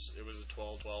because it was a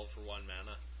 12/12 for 1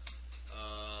 mana.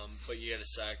 But you gotta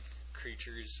sack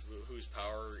creatures whose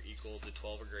power equal to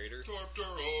 12 or greater. Torpor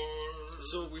Orb.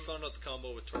 So we found out the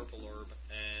combo with Torpor Orb,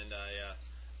 and I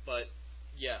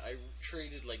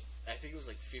traded I think it was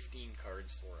 15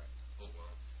 cards for it. Oh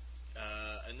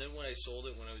wow. And then when I sold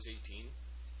it when I was 18,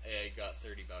 I got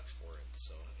 $30 for it.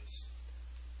 So. Nice.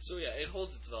 So yeah, it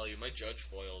holds its value. My Judge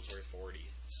foil is worth 40.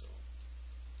 So.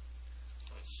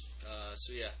 Nice.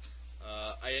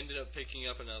 I ended up picking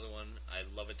up another one. I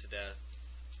love it to death.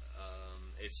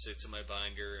 It sits in my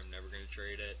binder. I'm never going to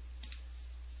trade it.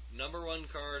 Number 1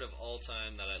 card of all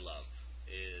time that I love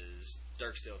is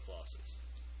Darksteel Colossus.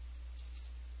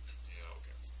 Yeah.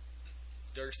 Okay.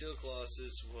 Darksteel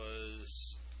Colossus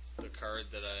was the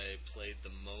card that I played the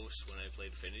most when I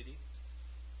played Affinity.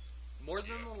 More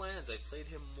than the lands. I played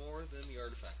him more than the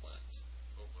artifact lands.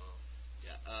 Oh wow.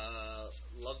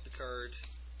 Yeah, loved the card.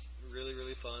 Really,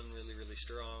 really fun. Really, really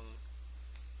strong.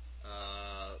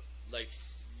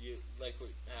 Like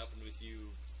what happened with you,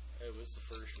 it was the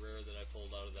first rare that I pulled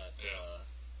out of that.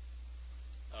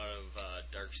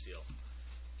 Darksteel.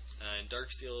 And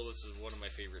Darksteel was one of my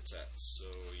favorite sets. So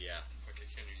yeah. Fuck, I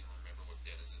can't even remember what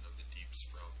Denizen of the Deep's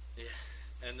from. Yeah.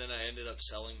 And then I ended up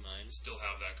selling mine. Still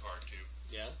have that card too.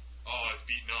 Yeah. Oh, it's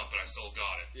beaten up, but I still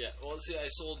got it. Yeah. Well, see, I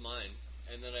sold mine,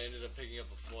 and then I ended up picking up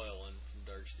a foil one from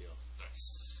Darksteel. Nice.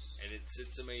 And it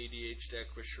sits in my EDH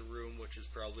deck with Sharoom, which is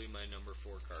probably my number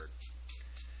 4 card.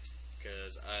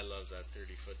 Because I love that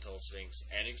 30-foot tall Sphinx.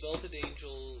 And Exalted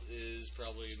Angel is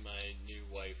probably my new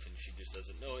wife, and she just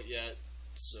doesn't know it yet.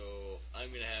 So I'm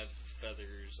going to have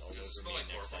feathers all Does it over smell me like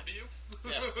next time. chloroform to you?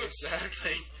 Yeah,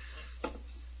 exactly.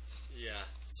 Yeah.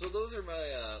 So those are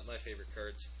my favorite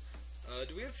cards.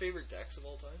 Do we have favorite decks of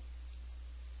all time?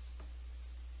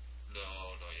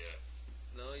 No, not yet.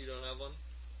 No, you don't have one?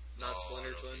 Not No,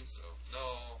 Splinter I don't Twin? think so.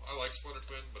 No, I like Splinter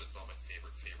Twin, but it's not my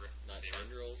favorite. Not favorite,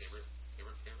 Tendrils? favorite.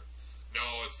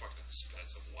 No, it's fucking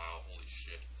expensive. Wow, holy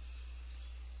shit.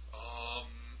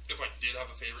 If I did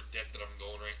have a favorite deck that I'm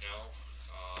going right now,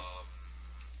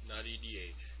 Not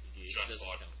EDH. EDH Jund doesn't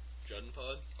Pod. count.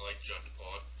 Jund-Pod? I like Jund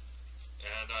Pod.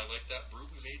 And I like that brew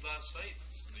we made last night.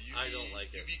 The UV, I don't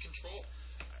like it. UV Control.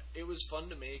 It was fun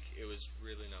to make. It was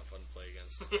really not fun to play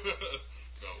against. No,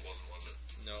 it wasn't, was it?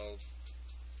 No,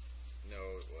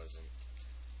 it wasn't.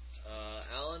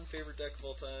 Alan, favorite deck of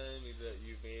all time that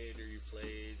you've made or you've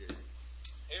played? Or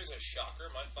Here's a shocker.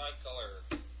 My 5-color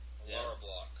Yeah. Alara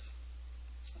block.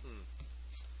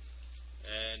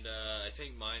 And I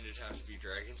think mine would have to be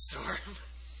Dragonstorm.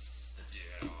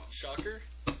 Yeah. Shocker?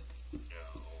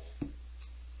 No.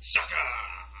 Shaka!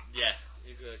 Yeah,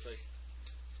 exactly.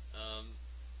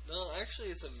 No, actually,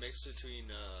 it's a mix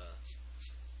between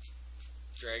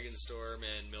Dragonstorm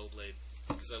and Millblade,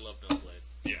 because I love Millblade.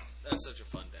 Yeah. That's such a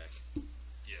fun deck.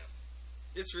 Yeah.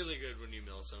 It's really good when you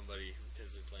mill somebody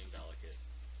because they're playing Delicate.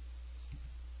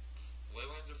 Ley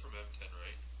lines are from M10,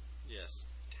 right? Yes.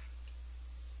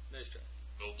 Nice try.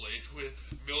 Millblade with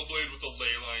the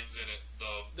ley lines in it.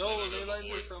 No, Ley ley lines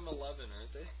are Void. from 11,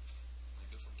 aren't they? I think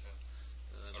they're from 10.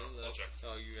 I don't know. I'll check.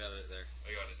 Oh, you got it there.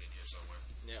 I got it in here somewhere.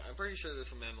 Yeah, I'm pretty sure they're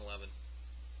from M11.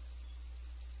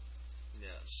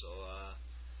 Yeah, so,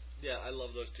 I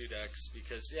love those 2 decks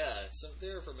because,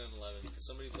 they're from M11 because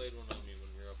somebody played one on me when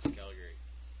we were up in Calgary.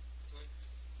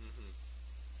 Mm-hmm.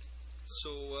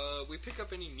 So, we pick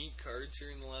up any neat cards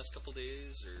here in the last couple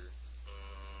days, or?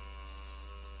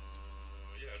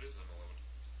 Yeah, it is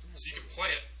M11. So you can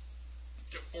play it,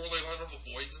 get 4 ley line of the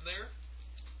voids in there,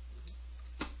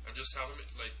 and just have them,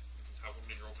 have them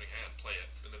in your opening hand, play it,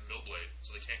 and then Millblade,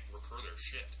 so they can't recur their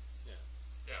shit. Yeah.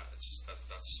 Yeah, it's just,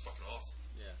 that's just fucking awesome.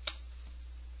 Yeah.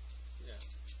 Yeah.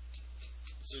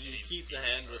 So you Neat- keep the neat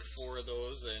hand with cards. 4 of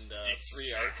those and 3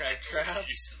 Exactly. archive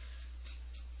traps.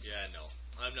 Yeah, no,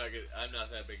 I'm not good. I'm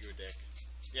not that big of a dick.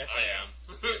 Yes, I am.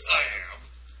 Yes, I am.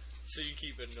 So you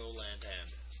keep a no land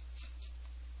hand.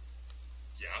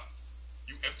 Yeah.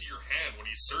 You empty your hand when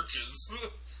he searches.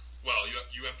 Well,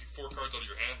 you empty 4 cards out of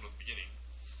your hand at the beginning.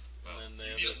 Well, And then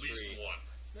they you need have at least 3.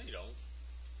 1. No, you don't.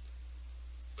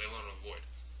 Ley line of the void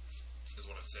is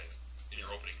what I'm saying. In your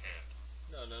opening hand.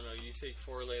 No. You take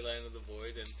 4 Leyline of the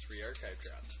Void and 3 archive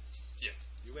traps. Yeah.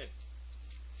 You win.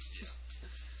 Yeah.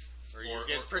 Or you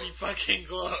get pretty fucking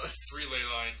close. 3 ley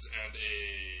lines and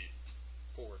a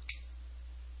 4.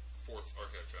 4th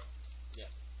archive trap.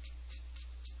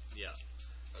 Yeah.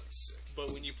 That'd be sick.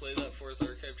 But when you play that 4th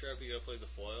archive trap, you gotta play the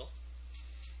foil.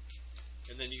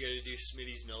 And then you gotta do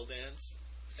Smitty's Mill Dance.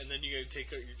 And then you gotta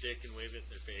take out your dick and wave it in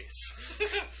their face.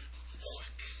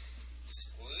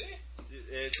 Squizzy?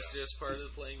 It's just part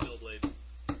of playing Millblade.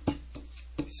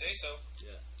 You say so.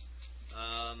 Yeah.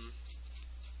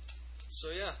 So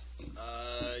yeah,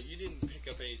 you didn't pick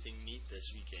up anything neat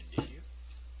this weekend, did you?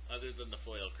 Other than the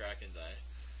foil Kraken's eye.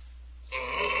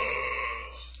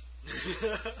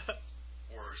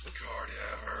 Worst card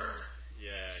ever.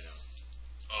 Yeah, I know.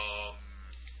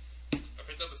 I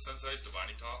picked up the Sensei's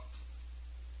Divining Top.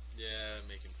 Yeah,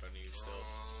 making fun of you still.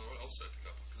 What else did I pick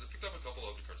up? Because I picked up a couple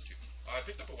other cards too. I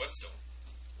picked up a Whetstone.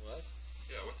 What?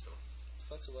 Yeah, Whetstone.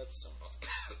 What's a whetstone?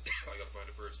 I gotta find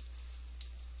it first.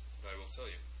 I will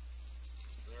tell you.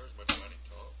 There's my Divining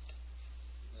Top.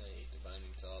 I hate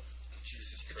Divining Top.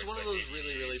 Jesus Christ. It's one of I those hate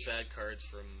really, EDH. really bad cards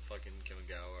from fucking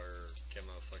Kamigawa or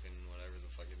Kema fucking whatever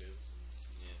the fuck it is.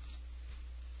 Yeah.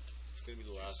 It's gonna be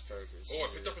the last card. Oh,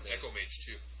 I picked up an Echo Mage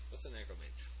too. What's an Echo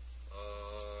Mage?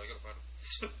 I gotta find him.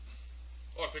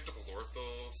 Oh, I picked up a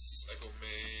Lorthos, Echo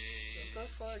Mage. What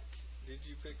the fuck did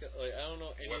you pick up? Like, I don't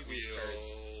know any Wet of these Wheel. cards.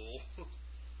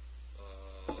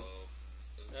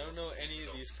 I don't know any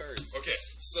of these cards. Okay,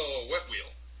 so Wet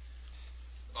Wheel.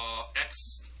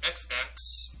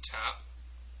 XX tap.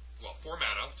 Well, 4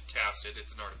 mana to cast it.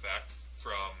 It's an artifact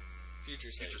from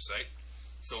Future Sight.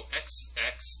 So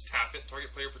XX tap it.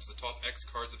 Target player puts the top X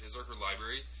cards of his or her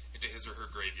library into his or her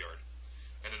graveyard,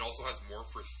 and it also has more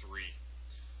for 3.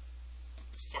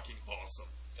 It's fucking awesome.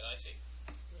 Can I see?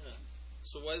 Yeah.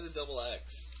 So why the double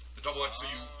X? The double X, so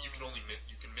you can only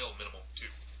you can mill minimum 2.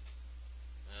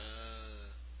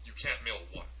 You can't mill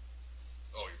 1.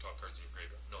 Oh, your top cards in your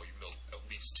graveyard. No, you mill at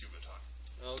least 2 at a time.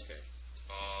 Okay.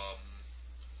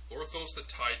 Lorthos the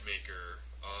Tidemaker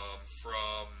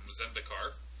from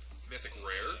Zendikar, Mythic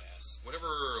Rare. Yes. Whenever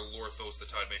Lorthos the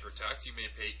Tidemaker attacks, you may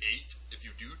pay 8. If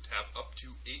you do, tap up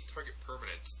to 8 target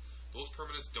permanents. Those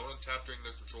permanents don't untap during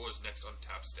their controller's next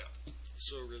untap step.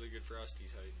 So really good Frosty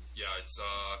Titan. Yeah, it's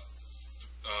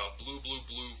blue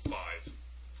 5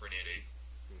 for an 8/8.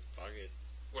 Fuck it.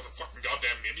 With a fucking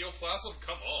goddamn Neoplasm?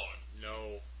 Come on.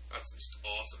 No. That's just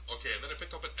awesome. Okay, and then I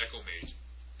picked up an Echo Mage.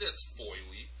 That's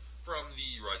foily from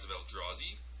the Rise of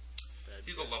Eldrazi.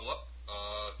 He's a level up.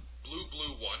 Blue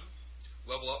 1.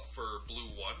 Level up for blue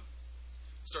 1.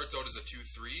 Starts out as a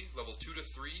 2/3. Level 2 to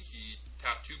 3. He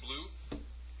tap 2 blue.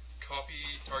 Copy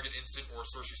target instant or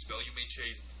sorcery spell. You may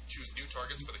choose new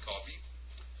targets for the copy.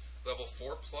 Level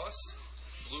 4 plus.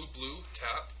 Blue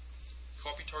tap.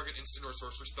 Copy target instant or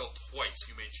sorcery spell twice.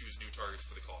 You may choose new targets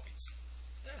for the copies.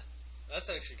 Yeah. That's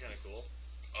actually kind of cool.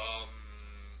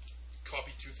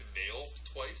 Copy Tooth and Nail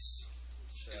twice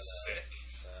Shut is up. sick.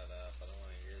 Shut up. I don't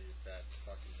want to hear your bad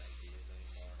fucking ideas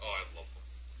anymore. Oh, I love them.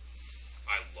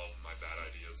 I love my bad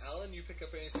ideas. Alan, you pick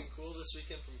up anything cool this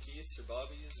weekend from Keith's or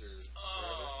Bobby's or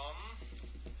wherever?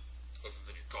 Other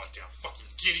than your goddamn fucking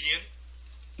Gideon.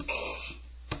 Ugh.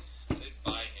 I did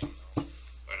buy him though.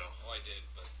 I know. Oh, I did,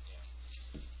 but yeah.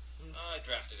 I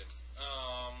drafted him.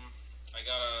 I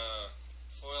got a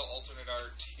foil alternate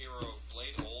art hero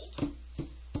Blade Old.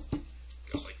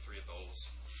 Got like 3 of those.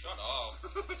 Shut up.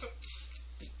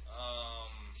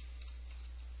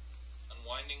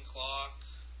 Unwinding Clock.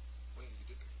 Wait, you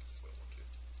did pick the foil one too.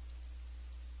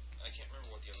 I can't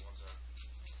remember what the other ones are.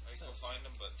 I can go find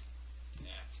them, but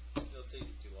yeah. It'll take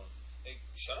you too long. Hey,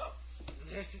 shut up.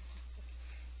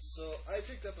 So I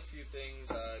picked up a few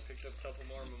things. I picked up a couple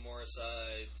more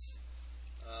Memoricides,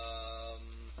 a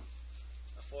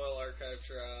foil archive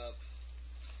trap.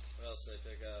 What else did I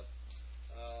pick up?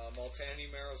 Multani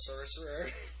Marrow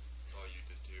Sorcerer Oh, you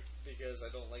did too. because I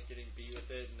don't like getting beat with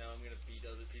it, and now I'm gonna beat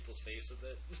other people's face with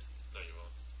it. No, you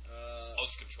won't. I'll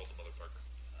just control the motherfucker.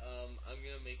 I'm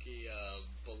gonna make a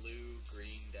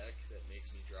blue-green deck that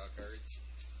makes me draw cards,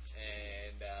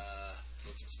 and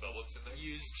Put some spellbooks in there.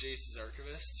 use Jace's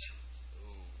Archivist,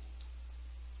 Ooh.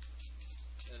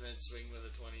 and then swing with a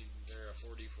 20 or a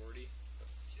 40-40,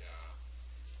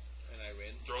 Yeah. and I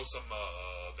win. Throw some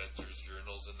Venser's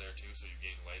Journals in there too, so you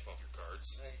gain life off your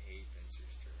cards. I hate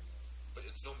Vincer's Journal. But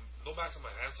it's no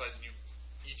maximum hand size in you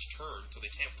each turn, so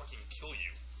they can't fucking kill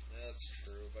you. That's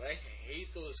true, but I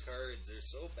hate those cards. They're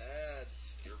so bad.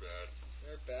 You're bad.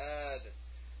 They're bad.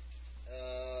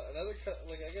 I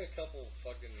got a couple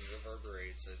fucking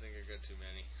Reverberates. I think I got too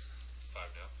many.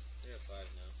 5 now. I got 5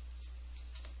 now.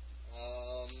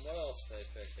 What else did I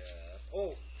pick up?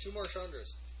 Oh, 2 more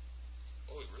Chandras.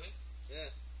 Oh, really?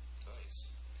 Yeah. Nice.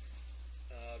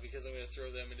 Because I'm going to throw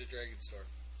them into Dragonstore.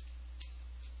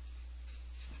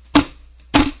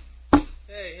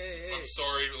 Hey. I'm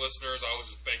sorry, listeners. I was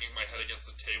just banging my head against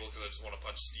the table because I just want to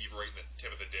punch Steve right in the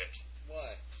tip of the dick.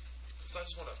 Why? Because I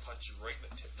just want to punch you right in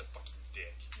the tip of the fucking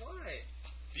dick. Why?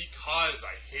 Because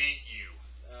I hate you.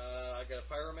 I got a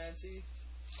Pyromancy.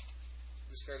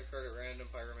 discard a card at random.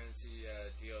 Pyromancy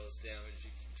deals damage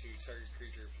to target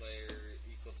creature player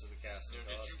equal to the casting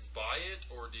Now, cost. did you buy it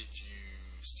or did you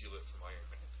steal it from Iron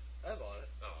Man? I bought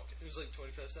it. Oh, okay. It was like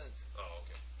 25 cents. Oh,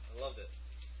 okay. I loved it.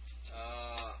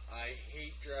 I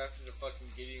hate drafting a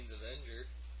fucking Gideon's Avenger.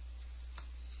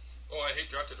 Oh, I hate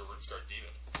drafted a RuneScar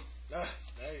Demon. Ah,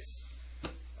 nice.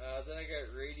 Then I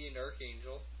got Radiant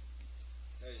Archangel.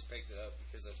 I just picked it up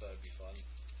because I thought it'd be fun.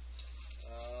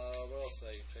 What else did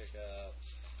I pick up?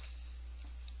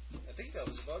 I think that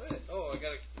was about it. Oh, I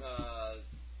got a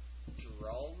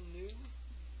Dralnu,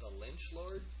 the Lynch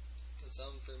Lord. Does that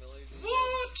sound familiar to you?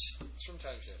 What? It's from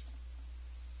Time Shift.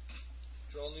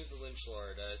 Dralnu, the Lynch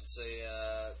Lord. It's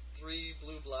a 3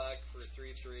 blue-black for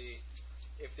 3/3.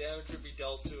 If damage would be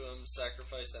dealt to him,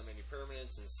 sacrifice that many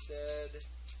permanents instead.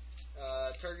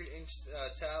 Tap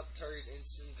target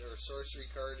instant or sorcery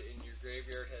card in your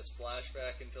graveyard has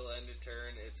flashback until end of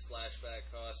turn. Its flashback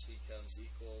cost becomes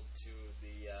equal to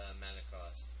the mana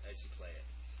cost as you play it.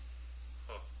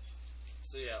 Huh.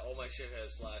 So yeah, all my shit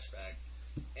has flashback.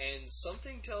 And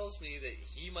something tells me that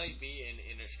he might be in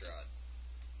Innistrad.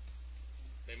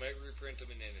 They might reprint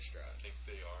him in Innistrad. I think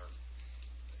they are.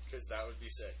 Because that would be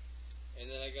sick. And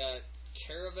then I got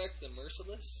Karavek the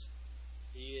Merciless.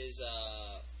 He is,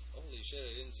 holy shit,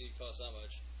 I didn't see it cost that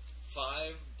much.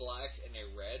 5 black and a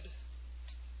red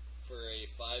for a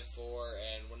 5/4,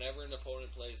 and whenever an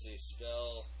opponent plays a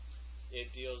spell,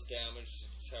 it deals damage to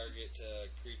the target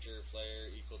creature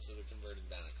player equal to the converted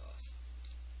mana cost.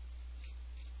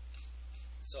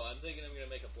 So I'm thinking I'm going to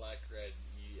make a black-red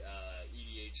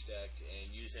EDH deck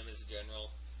and use him as a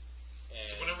general. And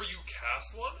So whenever you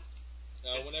cast one,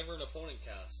 whenever an opponent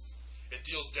casts it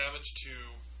deals damage to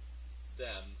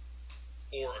them,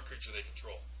 or a creature they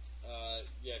control.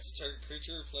 yeah, it's a target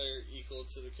creature or player equal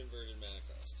to the converted mana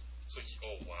cost. So,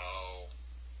 oh wow.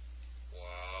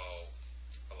 Wow.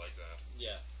 I like that.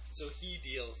 Yeah, so he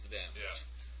deals the damage. Yeah.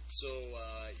 So,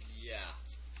 yeah.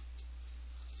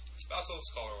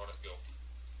 Basilisk Scholar on it, go.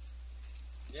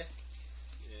 Yeah.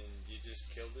 And you just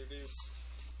killed their dudes.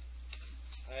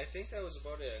 I think that was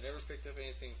about it. I never picked up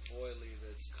anything foily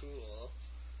that's cool.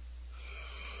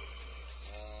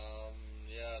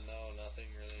 Yeah, no, nothing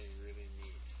really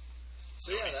neat.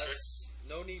 So No yeah, neat that's tricks?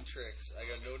 no neat tricks. I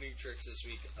got no neat tricks this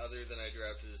week, other than I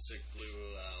drafted a sick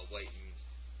blue, white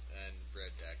and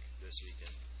red deck this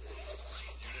weekend.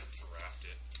 You didn't draft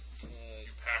it.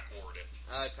 You pack ward it.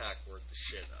 I pack worked the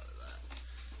shit out of that.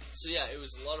 So yeah, it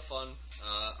was a lot of fun.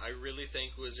 I really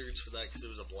thank Wizards for that because it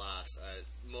was a blast.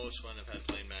 Most fun I've had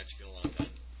playing Magic in a long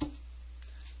time.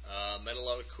 Met a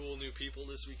lot of cool new people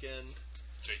this weekend.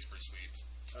 Jake's pretty sweet.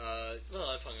 Well,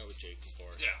 I've hung out with Jake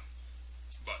before. Yeah.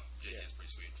 But Jake Yeah. is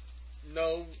pretty sweet.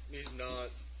 No, he's not.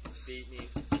 Beat me.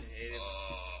 I hate him.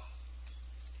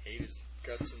 Hate his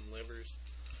guts and livers.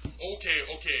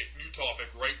 Okay, new topic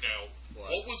right now.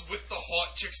 What? Was with the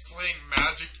hot chicks playing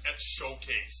Magic at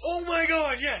Showcase? Oh my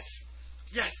god, yes!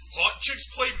 Yes! Hot chicks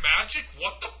play Magic?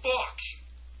 What the fuck?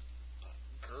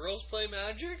 Girls play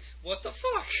Magic? What the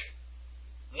fuck?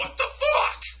 What the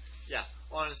fuck? Yeah,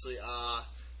 honestly,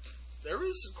 there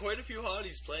was quite a few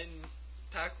hotties playing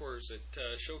Pack Wars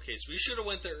at Showcase. We should have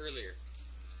went there earlier.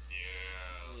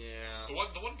 Yeah. Yeah. The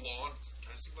one blonde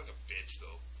kind of seemed like a bitch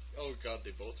though. Oh god,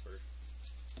 they both were.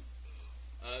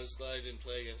 I was glad I didn't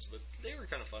play against them, but they were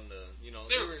kind of fun to, you know.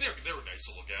 They were nice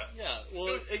to look at. Yeah,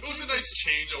 well, It was a nice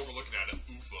change over looking at it.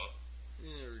 Oofa.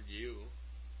 Or you.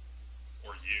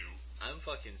 Or you. I'm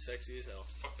fucking sexy as hell.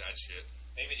 Fuck that shit.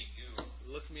 Maybe to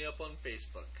you. Look me up on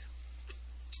Facebook.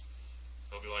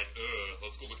 They'll be like,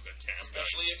 let's go look at that cam.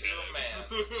 Especially if you're a man.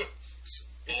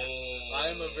 Oh.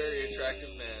 I am a very attractive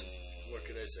man. What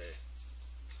could I say?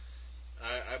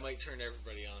 I might turn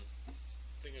everybody on.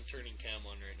 I think I'm turning Cam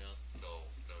on right now. No,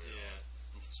 you're not.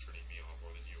 Oof is turning me on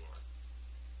more than you are.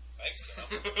 Thanks, Cam.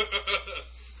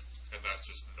 And that's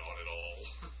just not at all.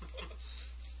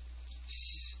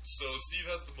 So Steve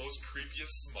has the most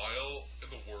creepiest smile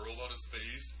in the world on his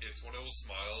face. It's one of those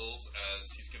smiles as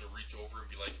he's going to reach over and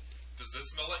be like, does this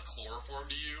smell like chloroform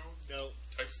to you? No.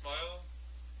 Type smile.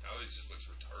 Now he just looks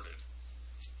retarded.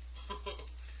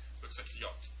 Looks like he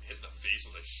got hit in the face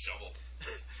with a shovel.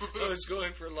 I was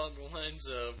going for along the lines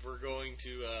of, we're going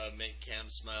to make Cam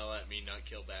smile at me, not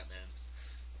kill Batman.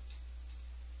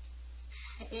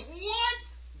 What?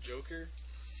 Joker?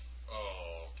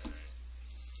 Oh, okay.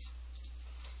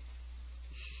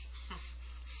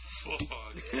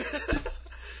 Fuck.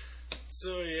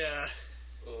 So, yeah.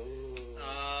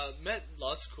 Oh. Met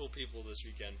lots of cool people this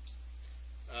weekend.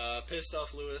 Pissed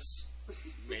off Lewis.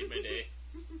 Made my day.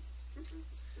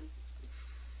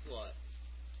 What?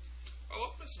 I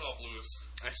love pissing off Lewis.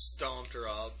 I stomped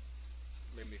Rob.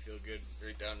 Made me feel good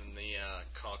right down in the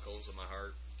cockles of my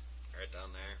heart. Right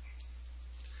down there.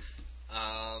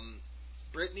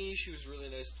 Brittany, she was really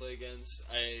nice to play against.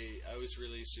 I was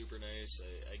really super nice.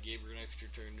 I gave her an extra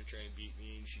turn to try and beat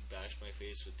me, and she bashed my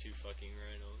face with 2 fucking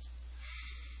rhinos.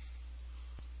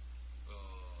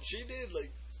 She did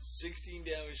like 16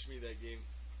 damage to me that game.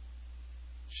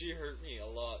 She hurt me a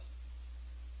lot.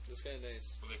 It was kind of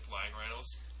nice. Were they flying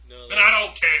rhinos? No, then I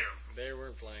don't care. They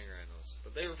weren't flying rhinos,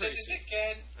 but they were pretty Did sick.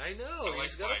 again? I know. I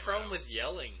He's like got a flying problem rhinos. with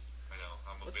yelling. I know.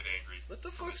 I'm a bit angry. What the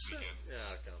for fuck's this that? weekend.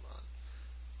 Yeah, come on.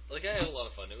 Like, I had a lot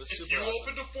of fun. It was If super you awesome.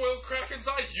 opened a foil Kraken's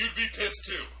eye, you'd be pissed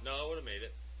too. No, I would have made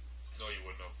it. No, you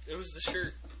wouldn't have. It was the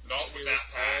shirt. Not with It was that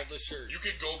pack. all the shirt. You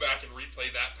could go back and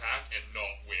replay that pack and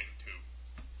not win too.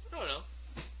 I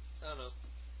don't know.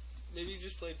 Maybe you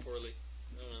just played poorly.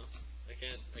 I don't know. I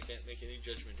can't make any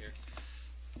judgment here.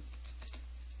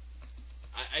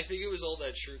 I think it was all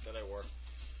that shirt that I wore.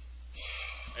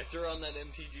 I threw on that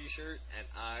MTG shirt and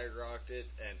I rocked it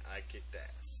and I kicked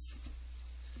ass.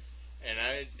 And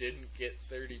I didn't get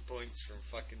 30 points from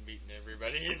fucking beating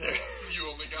everybody either. You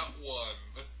only got 1.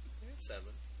 I had 7.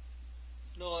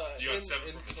 No, You got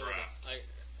 7 from the total. draft.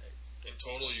 In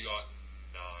total, you got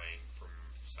 9 from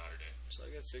Saturday. So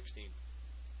I got 16.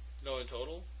 No, in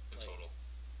total? In total.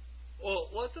 Well,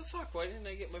 what the fuck? Why didn't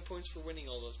I get my points for winning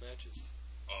all those matches?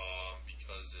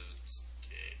 Because it's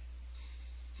gay.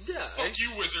 Yeah. Fuck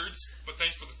you, Wizards, but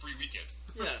thanks for the free weekend.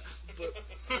 Yeah, but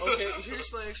okay.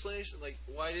 Here's my explanation. Like,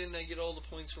 why didn't I get all the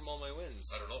points from all my wins?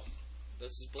 I don't know.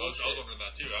 This is I was bullshit. wondering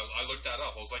that too. I looked that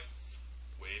up. I was like,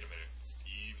 wait a minute,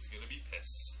 Steve's gonna be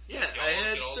pissed. Yeah, He I almost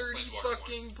had did all the 30 Planeswalker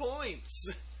fucking points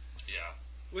Yeah.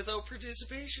 without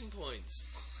participation points.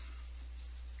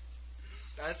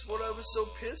 That's what I was so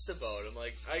pissed about. I'm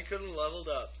like, I could have leveled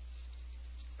up.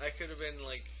 I could have been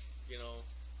like,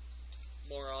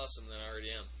 more awesome than I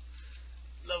already am.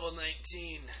 Level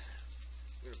 19. I'm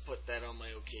gonna put that on my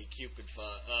OkCupid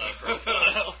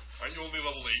profile. Aren't you only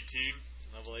level 18?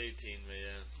 Level 18, but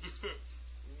yeah.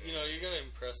 You gotta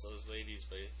impress those ladies,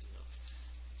 but, you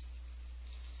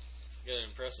gotta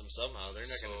impress them somehow. They're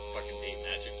not gonna fucking beat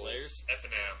Magic players.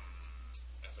 F&M.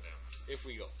 If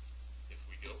we go. If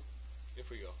we go? If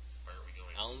we go. Where are we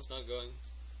going? Alan's not going.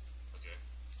 Okay.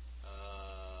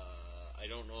 I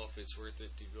don't know if it's worth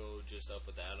it to go just up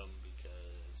with Adam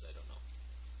because I don't know.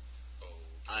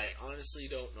 I honestly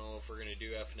don't know if we're going to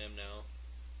do F&M now.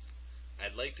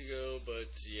 I'd like to go, but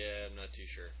yeah, I'm not too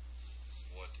sure.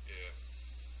 What if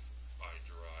I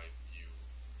drive you,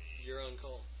 me? You're on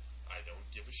call. I don't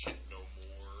give a shit no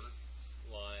more.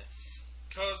 Why?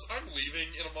 Because I'm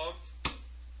leaving in a month,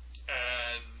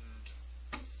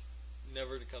 and...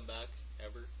 Never to come back,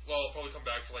 ever? Well, I'll probably come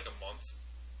back for like a month,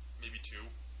 maybe 2,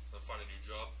 then find a new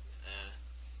job, and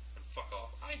fuck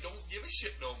off. I don't give a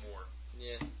shit no more.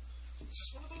 Yeah. It's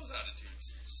just one of those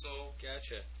attitudes. So...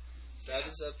 Gotcha. That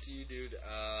is up to you, dude.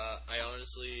 I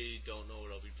honestly don't know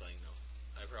what I'll be playing, though.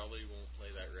 I probably won't play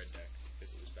that red deck,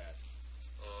 because it was bad.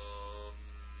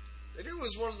 And it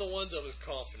was one of the ones I was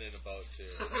confident about, too.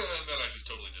 And then I just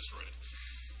totally destroyed it.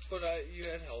 But you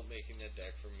had help making that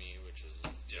deck for me, which is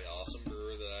the awesome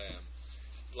brewer that I am.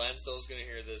 Lansdale's going to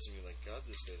hear this and be like, God,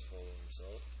 this guy's full of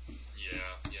himself.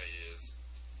 Yeah, he is.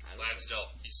 Lansdale,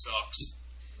 he sucks.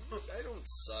 I don't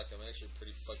suck. I'm actually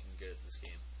pretty fucking good at this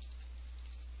game.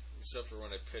 Except for when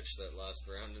I pitched that last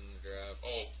round in the draft.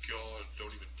 Oh God!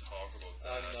 Don't even talk about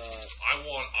that. I'm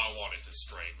not. I wanted to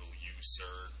strangle you,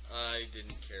 sir. I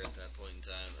didn't care at that point in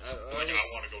time. I want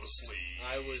to go to sleep.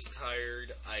 I was tired.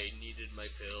 I needed my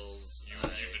pills. You've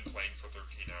been playing for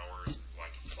 13 hours.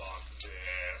 Like, fuck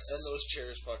this. And those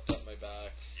chairs fucked up my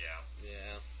back. Yeah.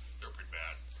 Yeah. They're pretty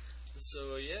bad.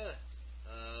 So yeah.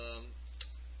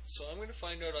 So I'm gonna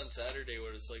find out on Saturday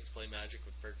what it's like to play Magic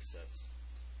with Percocets.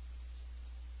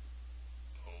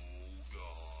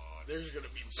 There's going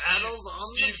to be battles on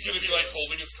Steve's going to be like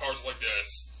holding his cards like this.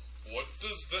 What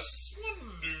does this one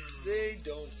do? They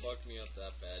don't fuck me up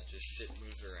that bad. Just shit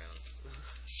moves around.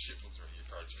 Shit moves around. Your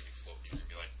cards are going to be floating. You're going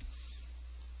to be like,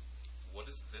 what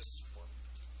is this one?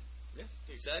 Yeah,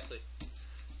 exactly.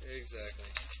 Exactly.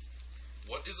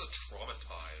 What is a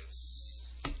traumatize?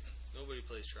 Nobody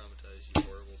plays Traumatize, you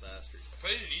horrible bastard. I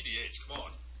played an EDH. Come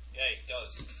on. Yeah, he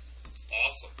does.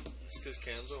 Awesome. It's because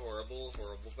Cam's a horrible,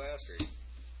 horrible bastard.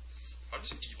 I'm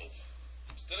just evil.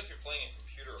 It's good if you're playing a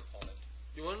computer opponent.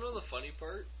 You want to know the funny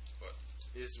part? What?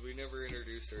 Is we never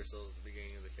introduced ourselves at the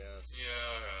beginning of the cast.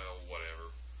 Yeah,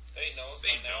 whatever. They know us.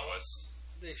 They know us.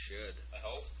 They should. I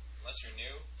hope. Unless you're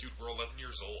new. Dude, we're 11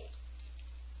 years old.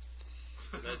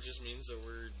 That just means that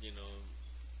we're,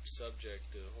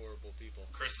 subject to horrible people.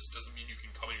 Chris, this doesn't mean you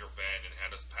can come in your van and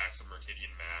hand us packs of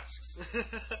Mercadian masks.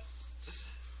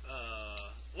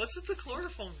 What's with the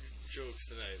chloroform jokes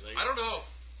tonight? Like, I don't know.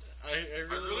 I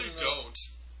really don't.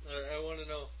 I want to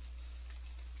know.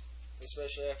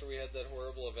 Especially after we had that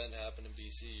horrible event happen in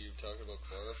BC. You talking about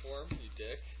chloroform, you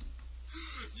dick.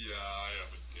 Yeah, I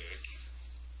am a dick.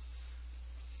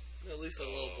 At least the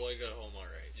little boy got home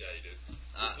alright. Yeah, he did.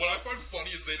 What I find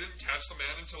funny is they didn't catch the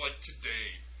man until like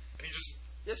today, and he just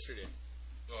yesterday.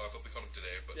 Oh, I thought they caught him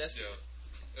today, but yesterday.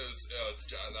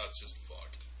 Yeah, that's just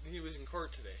fucked. He was in court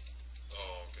today.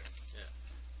 Oh, okay. Yeah,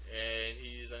 and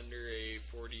he's under a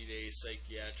 40-day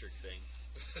psychiatric thing.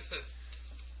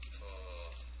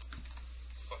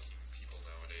 Fucking people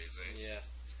nowadays, eh? Yeah.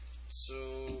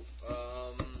 So,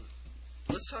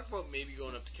 let's talk about maybe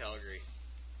going up to Calgary.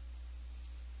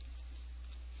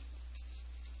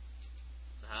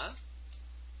 Huh?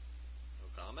 No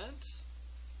comment?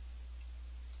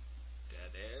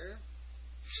 Dead air?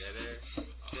 Dead air?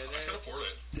 Dead air? I can afford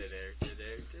it. Dead air, dead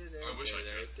air, dead air. I wish I dead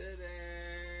air, could. dead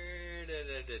air,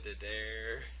 dead air, dead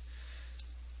air.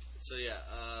 So yeah,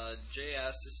 Jay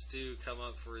asked us to come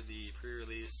up for the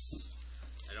pre-release.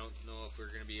 I don't know if we're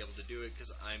going to be able to do it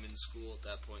because I'm in school at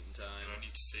that point in time. And I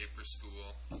need to save for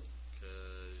school.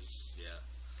 Because, yeah.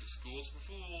 The school's for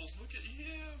fools. Look at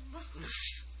him.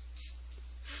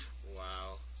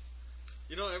 Wow.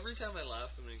 You know, every time I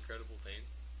laugh, I'm in incredible pain.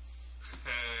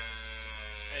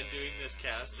 And doing this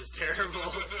cast is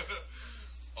terrible.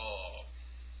 Oh.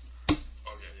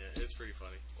 Okay. Yeah, it's pretty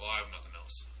funny. Well, I have nothing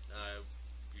else.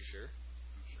 You sure?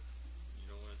 I'm sure. You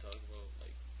don't want to talk about,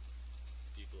 like,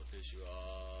 people that piss you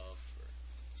off? Or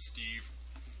Steve.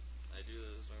 I do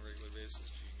this on a regular basis.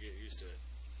 You get used to it.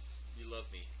 You love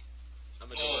me. I'm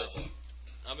adorable.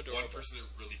 I'm adorable. One person that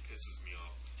really pisses me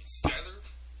off. Skyler?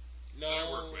 No. That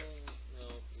I work with. No,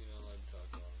 you don't let him talk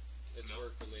about it. It's No.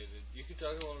 work related. You can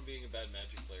talk about him being a bad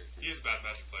Magic player, too. He is a bad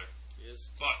Magic player. He is.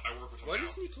 But I work with him Why now.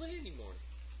 doesn't he play anymore?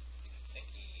 I think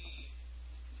he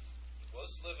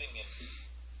was living in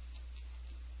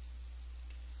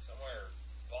somewhere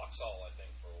Vauxhall, I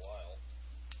think, for a while.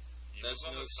 He That's lives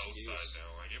on no the south excuse. side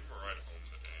now. I gave him a ride home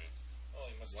today. Oh,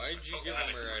 he must. Why'd you felt give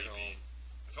bad him a it ride could be. home?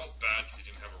 I felt bad because he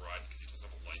didn't have a ride because he doesn't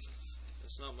have a license.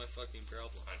 It's not my fucking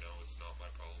problem. I know it's not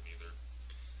my problem either,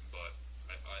 but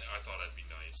I thought I'd be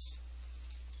nice.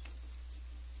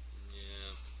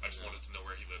 Yeah. I just wanted to know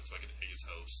where he lived so I could egg his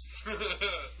house.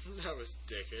 That was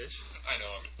dickish. I know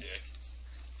I'm a dick.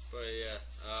 But yeah,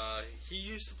 he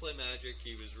used to play Magic.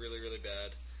 He was really, really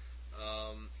bad.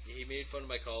 He made fun of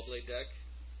my Callblade deck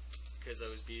because I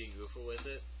was beating Goofa with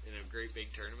it in a great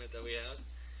big tournament that we had.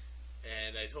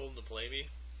 And I told him to play me,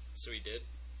 so he did.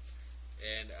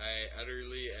 And I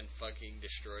utterly and fucking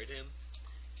destroyed him.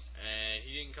 And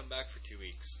he didn't come back for 2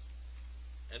 weeks.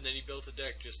 And then he built a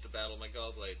deck just to battle my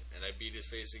Gallblade, and I beat his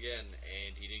face again,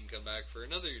 and he didn't come back for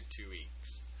another 2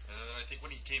 weeks. And then I think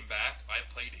when he came back, I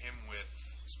played him with...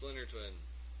 Splinter Twin.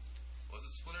 Was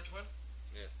it Splinter Twin?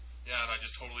 Yeah. Yeah, and I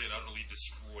just totally and utterly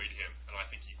destroyed him, and I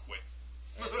think he quit.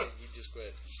 I think he just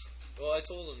quit. Well, I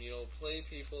told him, play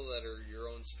people that are your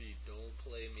own speed. Don't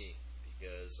play me,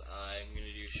 because I'm going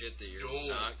to do shit that you're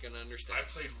not going to understand. I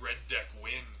played Red Deck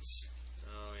Wins.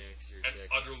 Oh, yeah, because you're a And dick.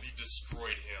 utterly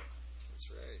destroyed him. That's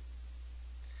right.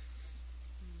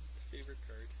 Favorite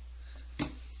card.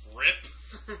 Rip.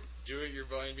 Do it, you're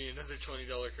buying me another $20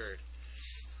 card.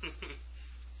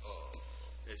 Oh.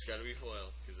 It's got to be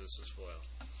foil, because this was foil.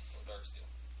 From Darksteel.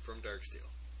 From Darksteel.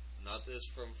 Not this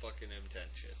from fucking M10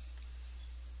 shit.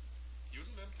 He was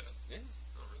an M10. Yeah.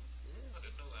 Oh, really? Yeah. I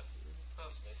didn't know that. Huh.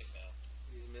 He's mythic now.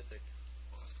 He's mythic.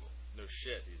 Oh, that's cool. No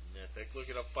shit, he's mythic. Look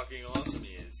at how fucking awesome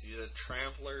he is. He's a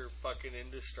trampler, fucking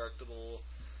indestructible,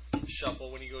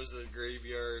 shuffle when he goes to the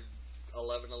graveyard,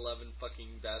 11/11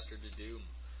 fucking bastard to doom.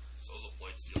 So is a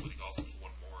Blightsteel, but he costs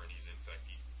one more, and he's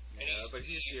infecty. And Yeah, he's but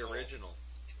he's the evil. original.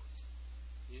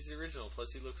 He's the original.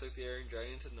 Plus, he looks like the Iron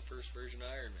Giant in the first version of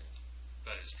Iron Man.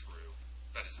 That is true.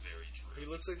 That is very true. He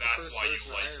looks like That's the first why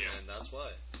version you like of Iron him. Man. That's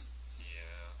why.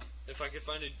 Yeah. If I could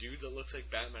find a dude that looks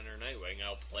like Batman or Nightwing,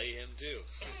 I'll play him too.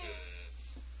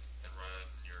 And run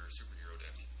your superhero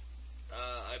deck.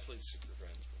 I played Super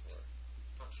Friends before.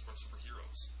 No, just run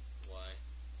superheroes. Why?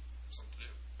 Something to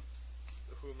do.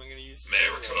 Who am I going to use? as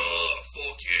America! Wonder Woman?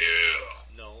 Fuck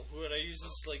yeah! No. Who would I use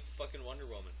as, like, fucking Wonder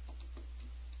Woman?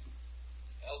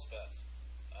 Elspeth.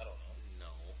 I don't know.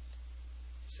 No.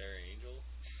 Sarah Angel?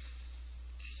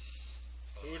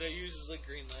 Who would I use as, like,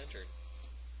 Green Lantern?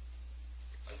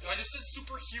 I just said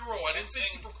superhero. I didn't say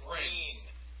super green.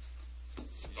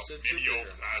 You said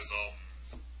Videoplasm.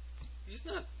 He's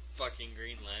not fucking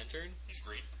Green Lantern. He's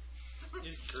green.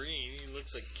 He's green. He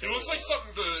looks like He looks like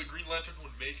something the Green Lantern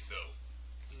would make, though.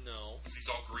 No. Because he's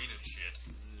all green and shit.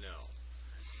 No.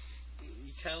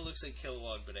 He kind of looks like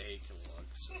Kilowog, but I hate Kilowog,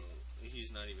 so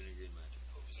he's not even a Green Lantern.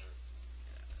 Poser.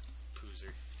 Yeah.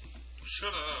 Poozer.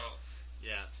 Shut up.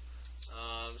 Yeah.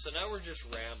 So now we're just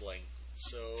rambling.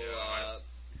 So,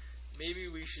 maybe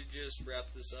we should just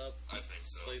wrap this up. I think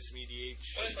so. Play some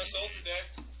EDH. Where's my soldier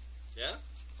deck? Yeah?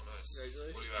 Oh, nice.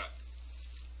 Congratulations. What do you got?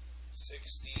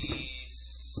 60...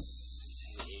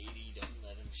 80, don't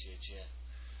let him shit ya.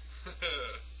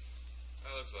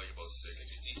 That looks like about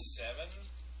 60. 67?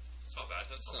 It's not bad.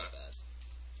 That's It's not not bad.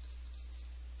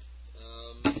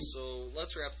 bad. So,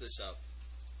 let's wrap this up.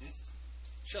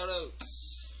 Shoutouts.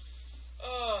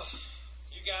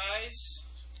 You guys,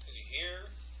 is he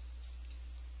here?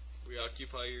 We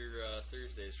occupy your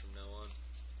Thursdays from now on.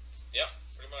 Yeah,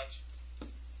 pretty much.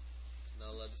 Not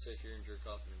allowed to sit here and jerk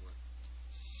off anymore.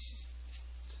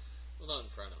 Well, not in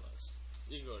front of us.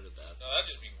 You can go to the No, bathroom. that'd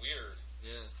just be weird.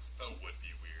 Yeah. That would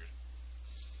be weird.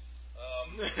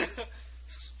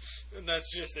 And that's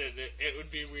just it. It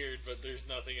would be weird, but there's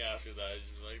nothing after that. It's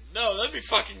just like, no, that'd be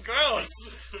fucking gross.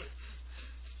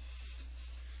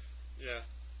 Yeah.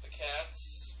 The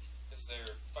cats, because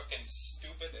they're fucking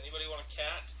stupid. Anybody want a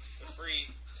cat? They're free.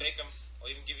 Take them. I'll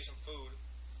even give you some food.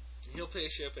 He'll pay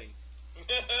shipping.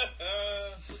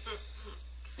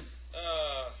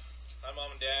 Hi,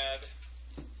 Mom and Dad.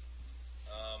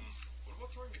 What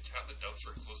about throwing the cat in the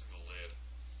dumpster and closing the lid?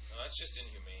 No, that's just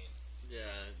inhumane.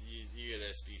 Yeah, you get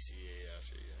SPCA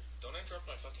after you. Don't interrupt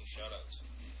my fucking shoutouts.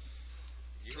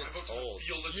 You've Drive been out to the told.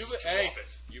 field and You've just been, drop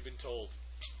it. You've been told.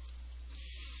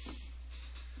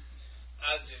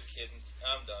 I was just kidding.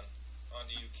 I'm done. On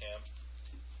to you, Cam.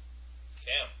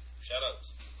 Cam,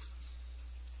 shoutouts.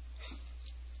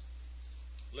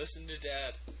 Listen to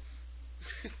Dad.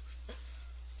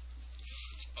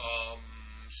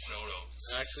 Shoutouts.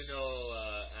 Actually, no,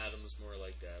 Adam's more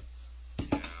like Dad.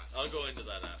 Yeah. I'll go into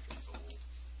that after. That's old.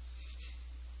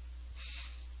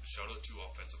 Shout out to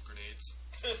offensive grenades.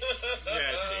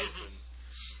 Yeah, Jason.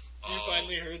 You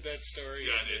finally heard that story.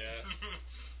 Yeah, I did. Yeah.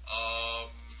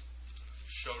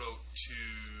 Shout out to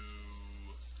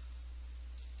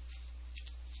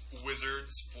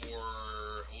Wizards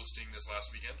for hosting this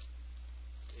last weekend.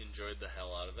 Enjoyed the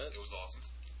hell out of it. It was awesome.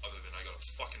 Other than I got a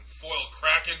fucking foil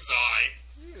Kraken's eye.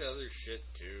 You get other shit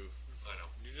too. I know.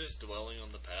 You're just dwelling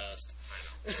on the past. I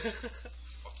know.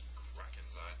 Fucking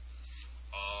Kraken's eye.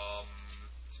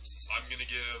 I'm gonna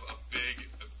give a big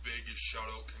shout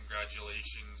out,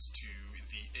 congratulations to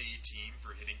the A team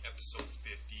for hitting episode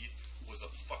 50. It was a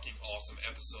fucking awesome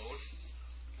episode.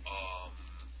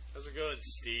 How's it going,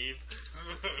 Steve?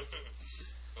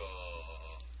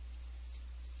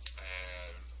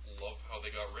 And love how they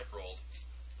got rickrolled.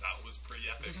 That was pretty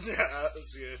epic. Yeah, that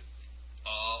was good.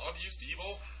 On to you,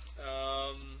 Steve-O.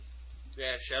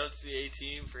 Yeah, shout out to the A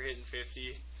team for hitting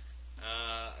 50.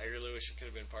 I really wish I could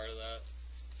have been part of that.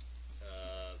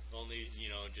 Only,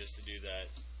 just to do that,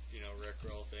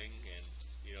 Rickroll thing and,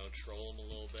 troll them a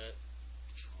little bit.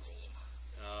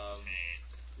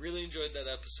 Really enjoyed that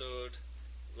episode.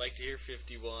 Like to hear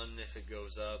 51 if it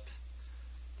goes up.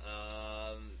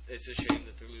 It's a shame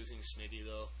that they're losing Smitty,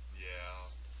 though. Yeah.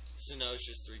 So now it's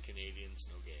just 3 Canadians,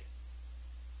 no gay.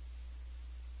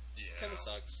 Yeah. Kind of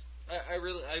sucks.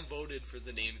 I voted for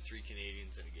the name 3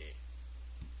 Canadians and a gay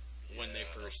when they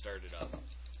first started up.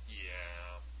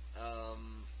 Yeah.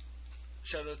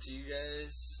 Shout out to you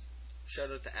guys.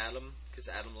 Shout out to Adam, because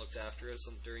Adam looked after us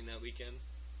during that weekend.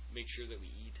 Make sure that we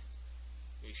eat.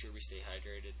 Make sure we stay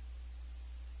hydrated.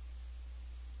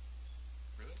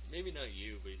 Really? Maybe not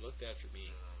you, but he looked after me.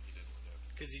 No, he didn't look after.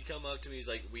 Because he'd come up to me, he's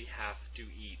like, we have to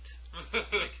eat.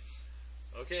 Like,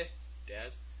 okay,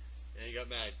 Dad. And he got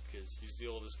mad, because he's the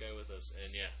oldest guy with us,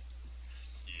 and yeah.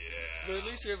 Yeah. But at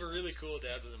least we have a really cool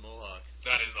dad with a mohawk.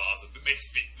 That is awesome. That makes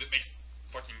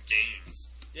fucking games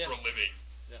Yeah. for a living.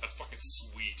 Yeah. That's fucking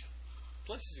sweet.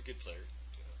 Plus, he's a good player.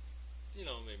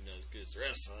 Maybe not as good as the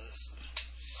rest of us.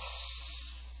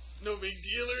 No big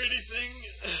deal or anything.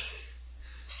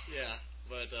 Yeah,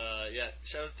 but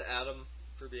shout out to Adam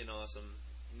for being awesome,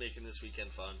 making this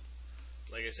weekend fun.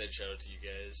 Like I said, shout out to you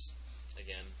guys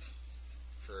again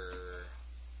for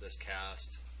this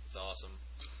cast. It's awesome.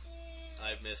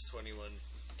 I've missed 21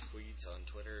 tweets on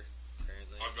Twitter,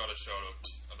 apparently. I've got a shout out,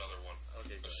 another one.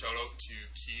 Okay, go A ahead. shout out to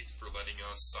Keith for letting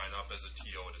us sign up as a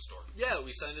TO at his store. Yeah,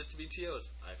 we signed up to be TOs.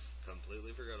 I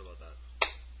completely forgot about that.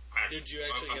 Did you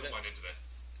actually get it? I put mine in today.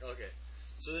 Okay.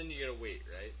 So then you gotta wait,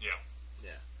 right? Yeah.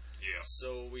 Yeah. Yeah.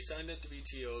 So we signed up to be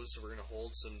TOs, so we're gonna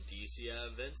hold some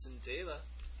DCA events in Teva.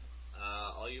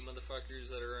 All you motherfuckers motherfuckers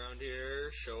that are around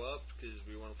here, show up because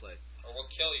we want to play. Or we'll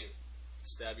kill you.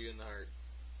 Stab you in the heart.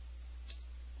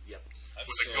 Yep.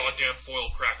 With a goddamn foil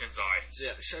Kraken's eye. So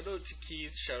yeah, shout out to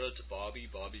Keith, shout out to Bobby.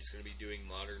 Bobby's going to be doing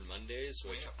Modern Mondays,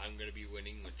 which I'm going to be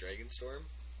winning with Dragonstorm.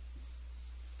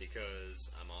 Because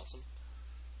I'm awesome.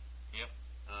 Yep.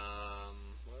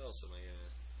 What else am I going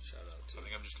to shout out to? I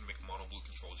think I'm just going to make a mono blue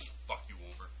control just to fuck you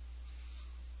over.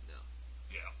 No.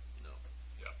 Yeah. No.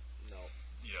 Yeah. No.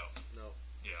 Yeah. No.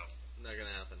 Yeah. Not going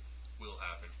to happen. Will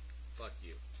happen. Fuck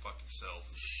you. Fuck yourself.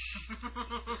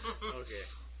 Okay.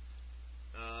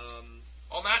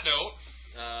 On that note...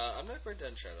 I'm not quite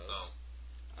done shout outs.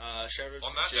 Oh. Shout out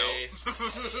On to that Jay.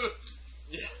 note...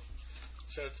 Yeah.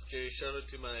 Shout out to Jay. Shout out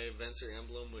to my Venser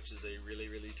emblem, which is a really,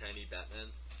 really tiny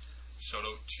Batman. Shout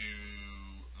out to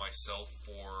myself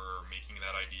for making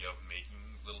that idea of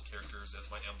making little characters as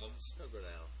my emblems. Oh, go to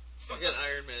hell. I got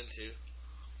Iron Man too.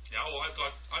 Yeah, well, I've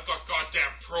got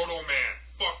goddamn Proto Man.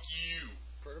 Fuck you.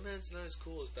 Proto Man's not as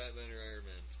cool as Batman or Iron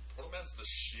Man. Proto Man's the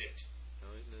shit.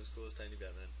 No, he's not as cool as Tiny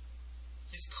Batman.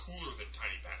 He's cooler than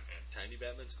Tiny Batman. Tiny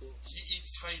Batman's cool. He eats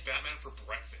Tiny Batman for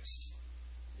breakfast.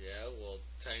 Yeah, well,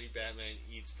 Tiny Batman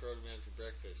eats Proto Man for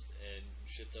breakfast and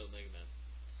shits out Mega Man.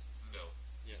 No.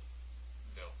 Yeah.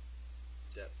 No.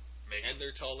 Yep. Magnet And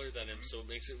they're taller than him, so it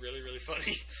makes it really, really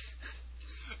funny.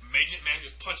 Magnet Man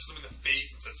just punches him in the face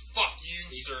and says, "Fuck you,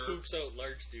 He sir." poops out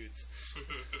large dudes.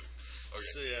 Okay.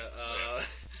 So yeah,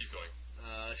 keep going.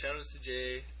 shout outs to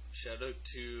Jay. Shout out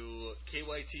to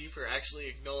KYT for actually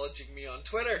acknowledging me on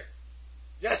Twitter.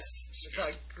 Yes! It's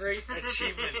a great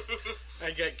achievement.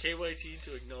 I got KYT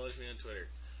to acknowledge me on Twitter.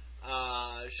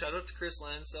 Shout out to Chris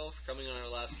Lansdell for coming on our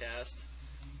last cast.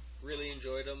 Really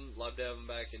enjoyed him. Love to have him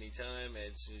back anytime.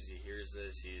 And as soon as he hears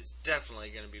this, he's definitely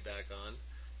going to be back on.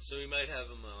 So we might have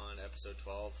him on episode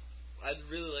 12. I'd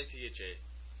really like to get Jay.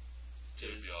 Jay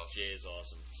would be awesome. Jay is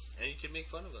awesome. And he can make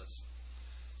fun of us.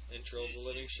 And troll the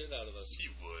living shit out of us. He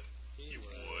would. He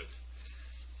would.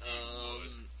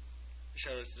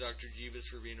 Shout out to Dr. Jeebus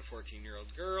for being a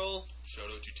 14-year-old girl. Shout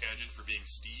out to Tangent for being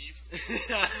Steve.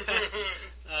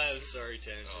 I'm sorry,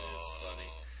 Tangent. It's funny.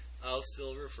 I'll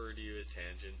still refer to you as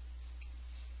Tangent.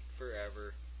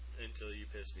 Forever. Until you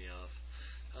piss me off.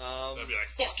 I'd be like,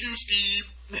 "Fuck you,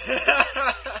 Steve!"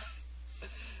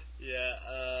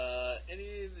 Yeah,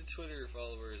 any of the Twitter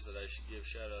followers that I should give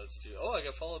shout outs to? Oh, I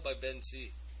got followed by Ben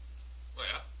C. Oh,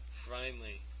 yeah?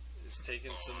 Finally. It's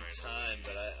taken some time,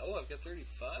 but I've got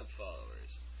 35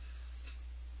 followers.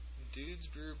 Dudes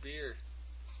Brew Beer.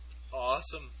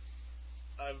 Awesome.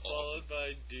 I'm followed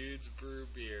by Dudes Brew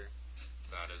Beer.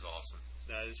 That is awesome.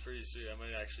 That is pretty sweet. I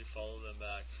might actually follow them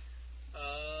back.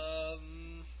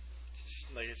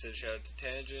 Like I said, shout out to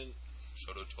Tangent.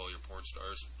 Shout out to all your porn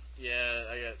stars. Yeah,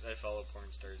 I follow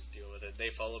porn stars. Deal with it. They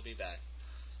followed me back.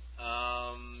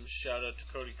 Shout out to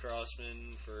Cody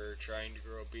Crossman for trying to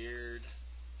grow a beard.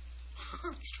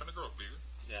 He's trying to grow a beard?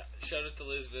 Yeah. Shout out to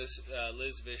Liz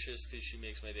Vicious because she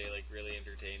makes my day like really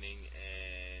entertaining,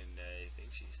 and I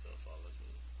think she still follows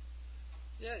me.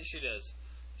 Yeah, she does.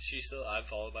 I'm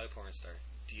followed by a porn star.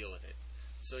 Deal with it.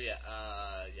 So yeah,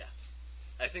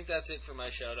 I think that's it for my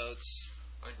shout outs.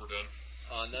 I think we're done.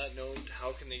 On that note,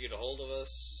 how can they get a hold of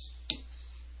us?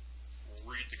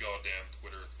 Read the goddamn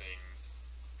Twitter thing.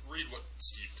 Read what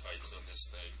Steve types on this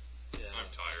thing. Yeah, I'm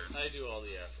tired. I do all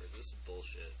the effort. This is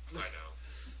bullshit. I know.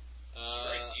 It's a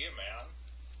great idea, man.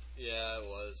 Yeah, it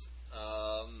was.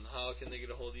 How can they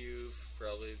get a hold of you?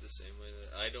 Probably the same way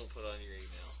that I don't put on your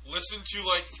email. Listen to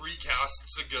like 3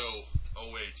 casts ago.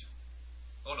 Oh wait.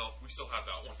 Oh no, we still have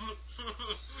that one.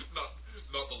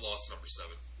 not the lost number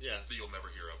 7. Yeah. That you'll never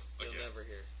hear of again. You'll never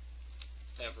hear.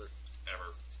 Ever.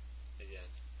 Again.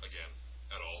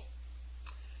 At all.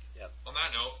 Yep. On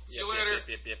that note, see you later.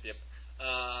 Yep.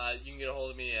 You can get a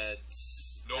hold of me at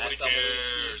Nobody at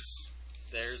cares.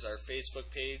 There's our Facebook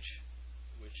page,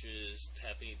 which is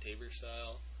Tapping at Tabor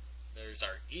Style. There's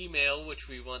our email, which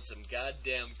we want some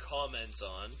goddamn comments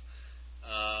on.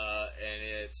 And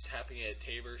it's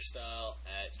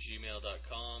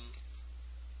tappingattaborstyle@gmail.com.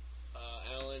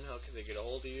 Alan, how can they get a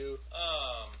hold of you?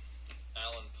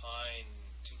 Alan Pine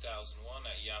 2001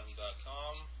 at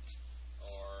yahoo.com,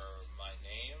 or my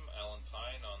name, Alan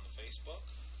Pine, on the Facebook.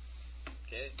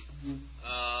 Okay.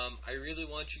 I really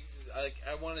want you.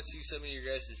 I want to see some of your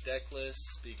guys' deck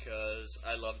lists because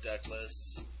I love deck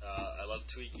lists. I love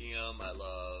tweaking them. I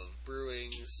love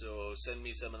brewing. So send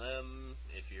me some of them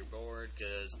if you're bored,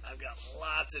 because I've got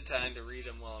lots of time to read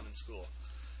them while I'm in school.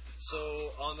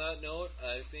 So on that note,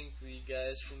 I think the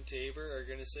guys from Tabor are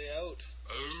going to say out.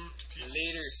 Out. Peace.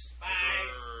 Later. Bye.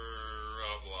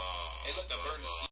 Blah, blah, Hey, look, I'm burning blah, blah.